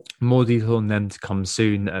 More detail on them to come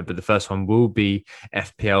soon, but the first one will be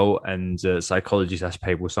FPL and psychology /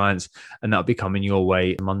 behavioural science, and that'll be coming your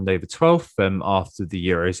way Monday the 12th after the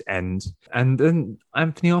Euros end. And then,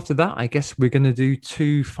 Anthony, after that, I guess we're going to do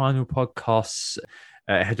 2 final podcasts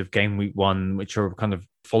ahead of game week 1, which are kind of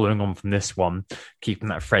following on from this one, keeping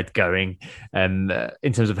that thread going. In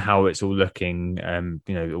terms of how it's all looking,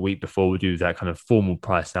 a week before we'll do that kind of formal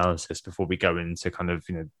price analysis before we go into kind of,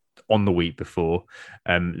 on the week before,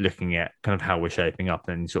 looking at kind of how we're shaping up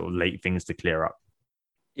and sort of late things to clear up.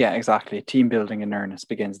 Yeah, exactly. Team building in earnest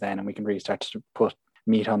begins then, and we can really start to put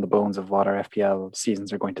meat on the bones of what our FPL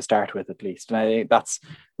seasons are going to start with, at least. And I think that's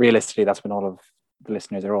when all of the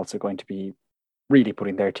listeners are also going to be really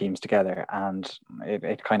putting their teams together, and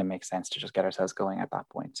it kind of makes sense to just get ourselves going at that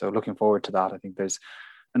point. So looking forward to that. I think there's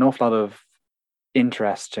an awful lot of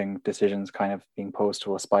interesting decisions kind of being posed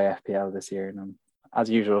to us by FPL this year, and I'm, as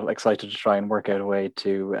usual, excited to try and work out a way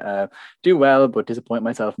to do well but disappoint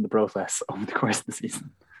myself in the process over the course of the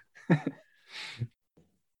season. And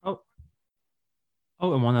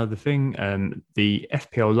one other thing, the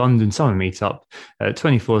FPL London Summer Meetup,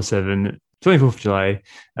 24/7, 24th of July,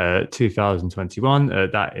 2021.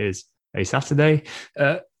 That is a Saturday.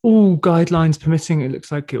 All guidelines permitting, it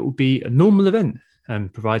looks like it will be a normal event,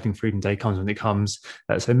 providing Freedom Day comes when it comes.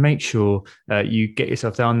 So make sure you get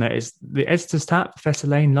yourself down there. It's the Editors Tap, Professor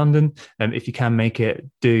Lane, London. If you can make it,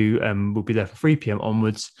 do. We'll be there from 3 p.m.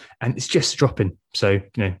 onwards, and it's just dropping. So,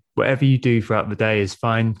 whatever you do throughout the day is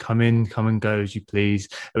fine. Come and go as you please.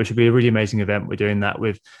 It should be a really amazing event. We're doing that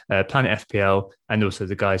with Planet FPL and also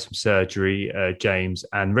the guys from Surgery, James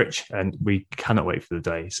and Rich, and we cannot wait for the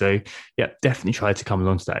day. So yeah, definitely try to come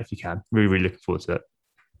along to that if you can. Really looking forward to it.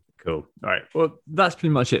 Cool. All right. Well, that's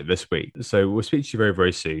pretty much it this week. So we'll speak to you very,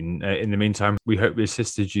 very soon. In the meantime, we hope we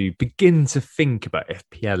assisted you begin to think about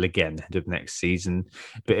FPL again ahead of next season.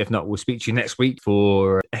 But if not, we'll speak to you next week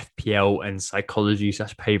for FPL and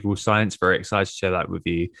psychology/behavioral science. Very excited to share that with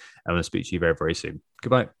you. And we'll speak to you very, very soon.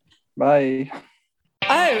 Goodbye. Bye.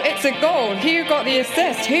 Oh, it's a goal. Who got the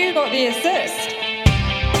assist? Who got the assist?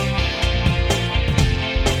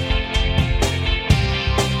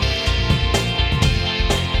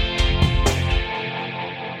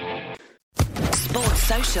 Sports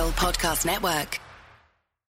Social Podcast Network.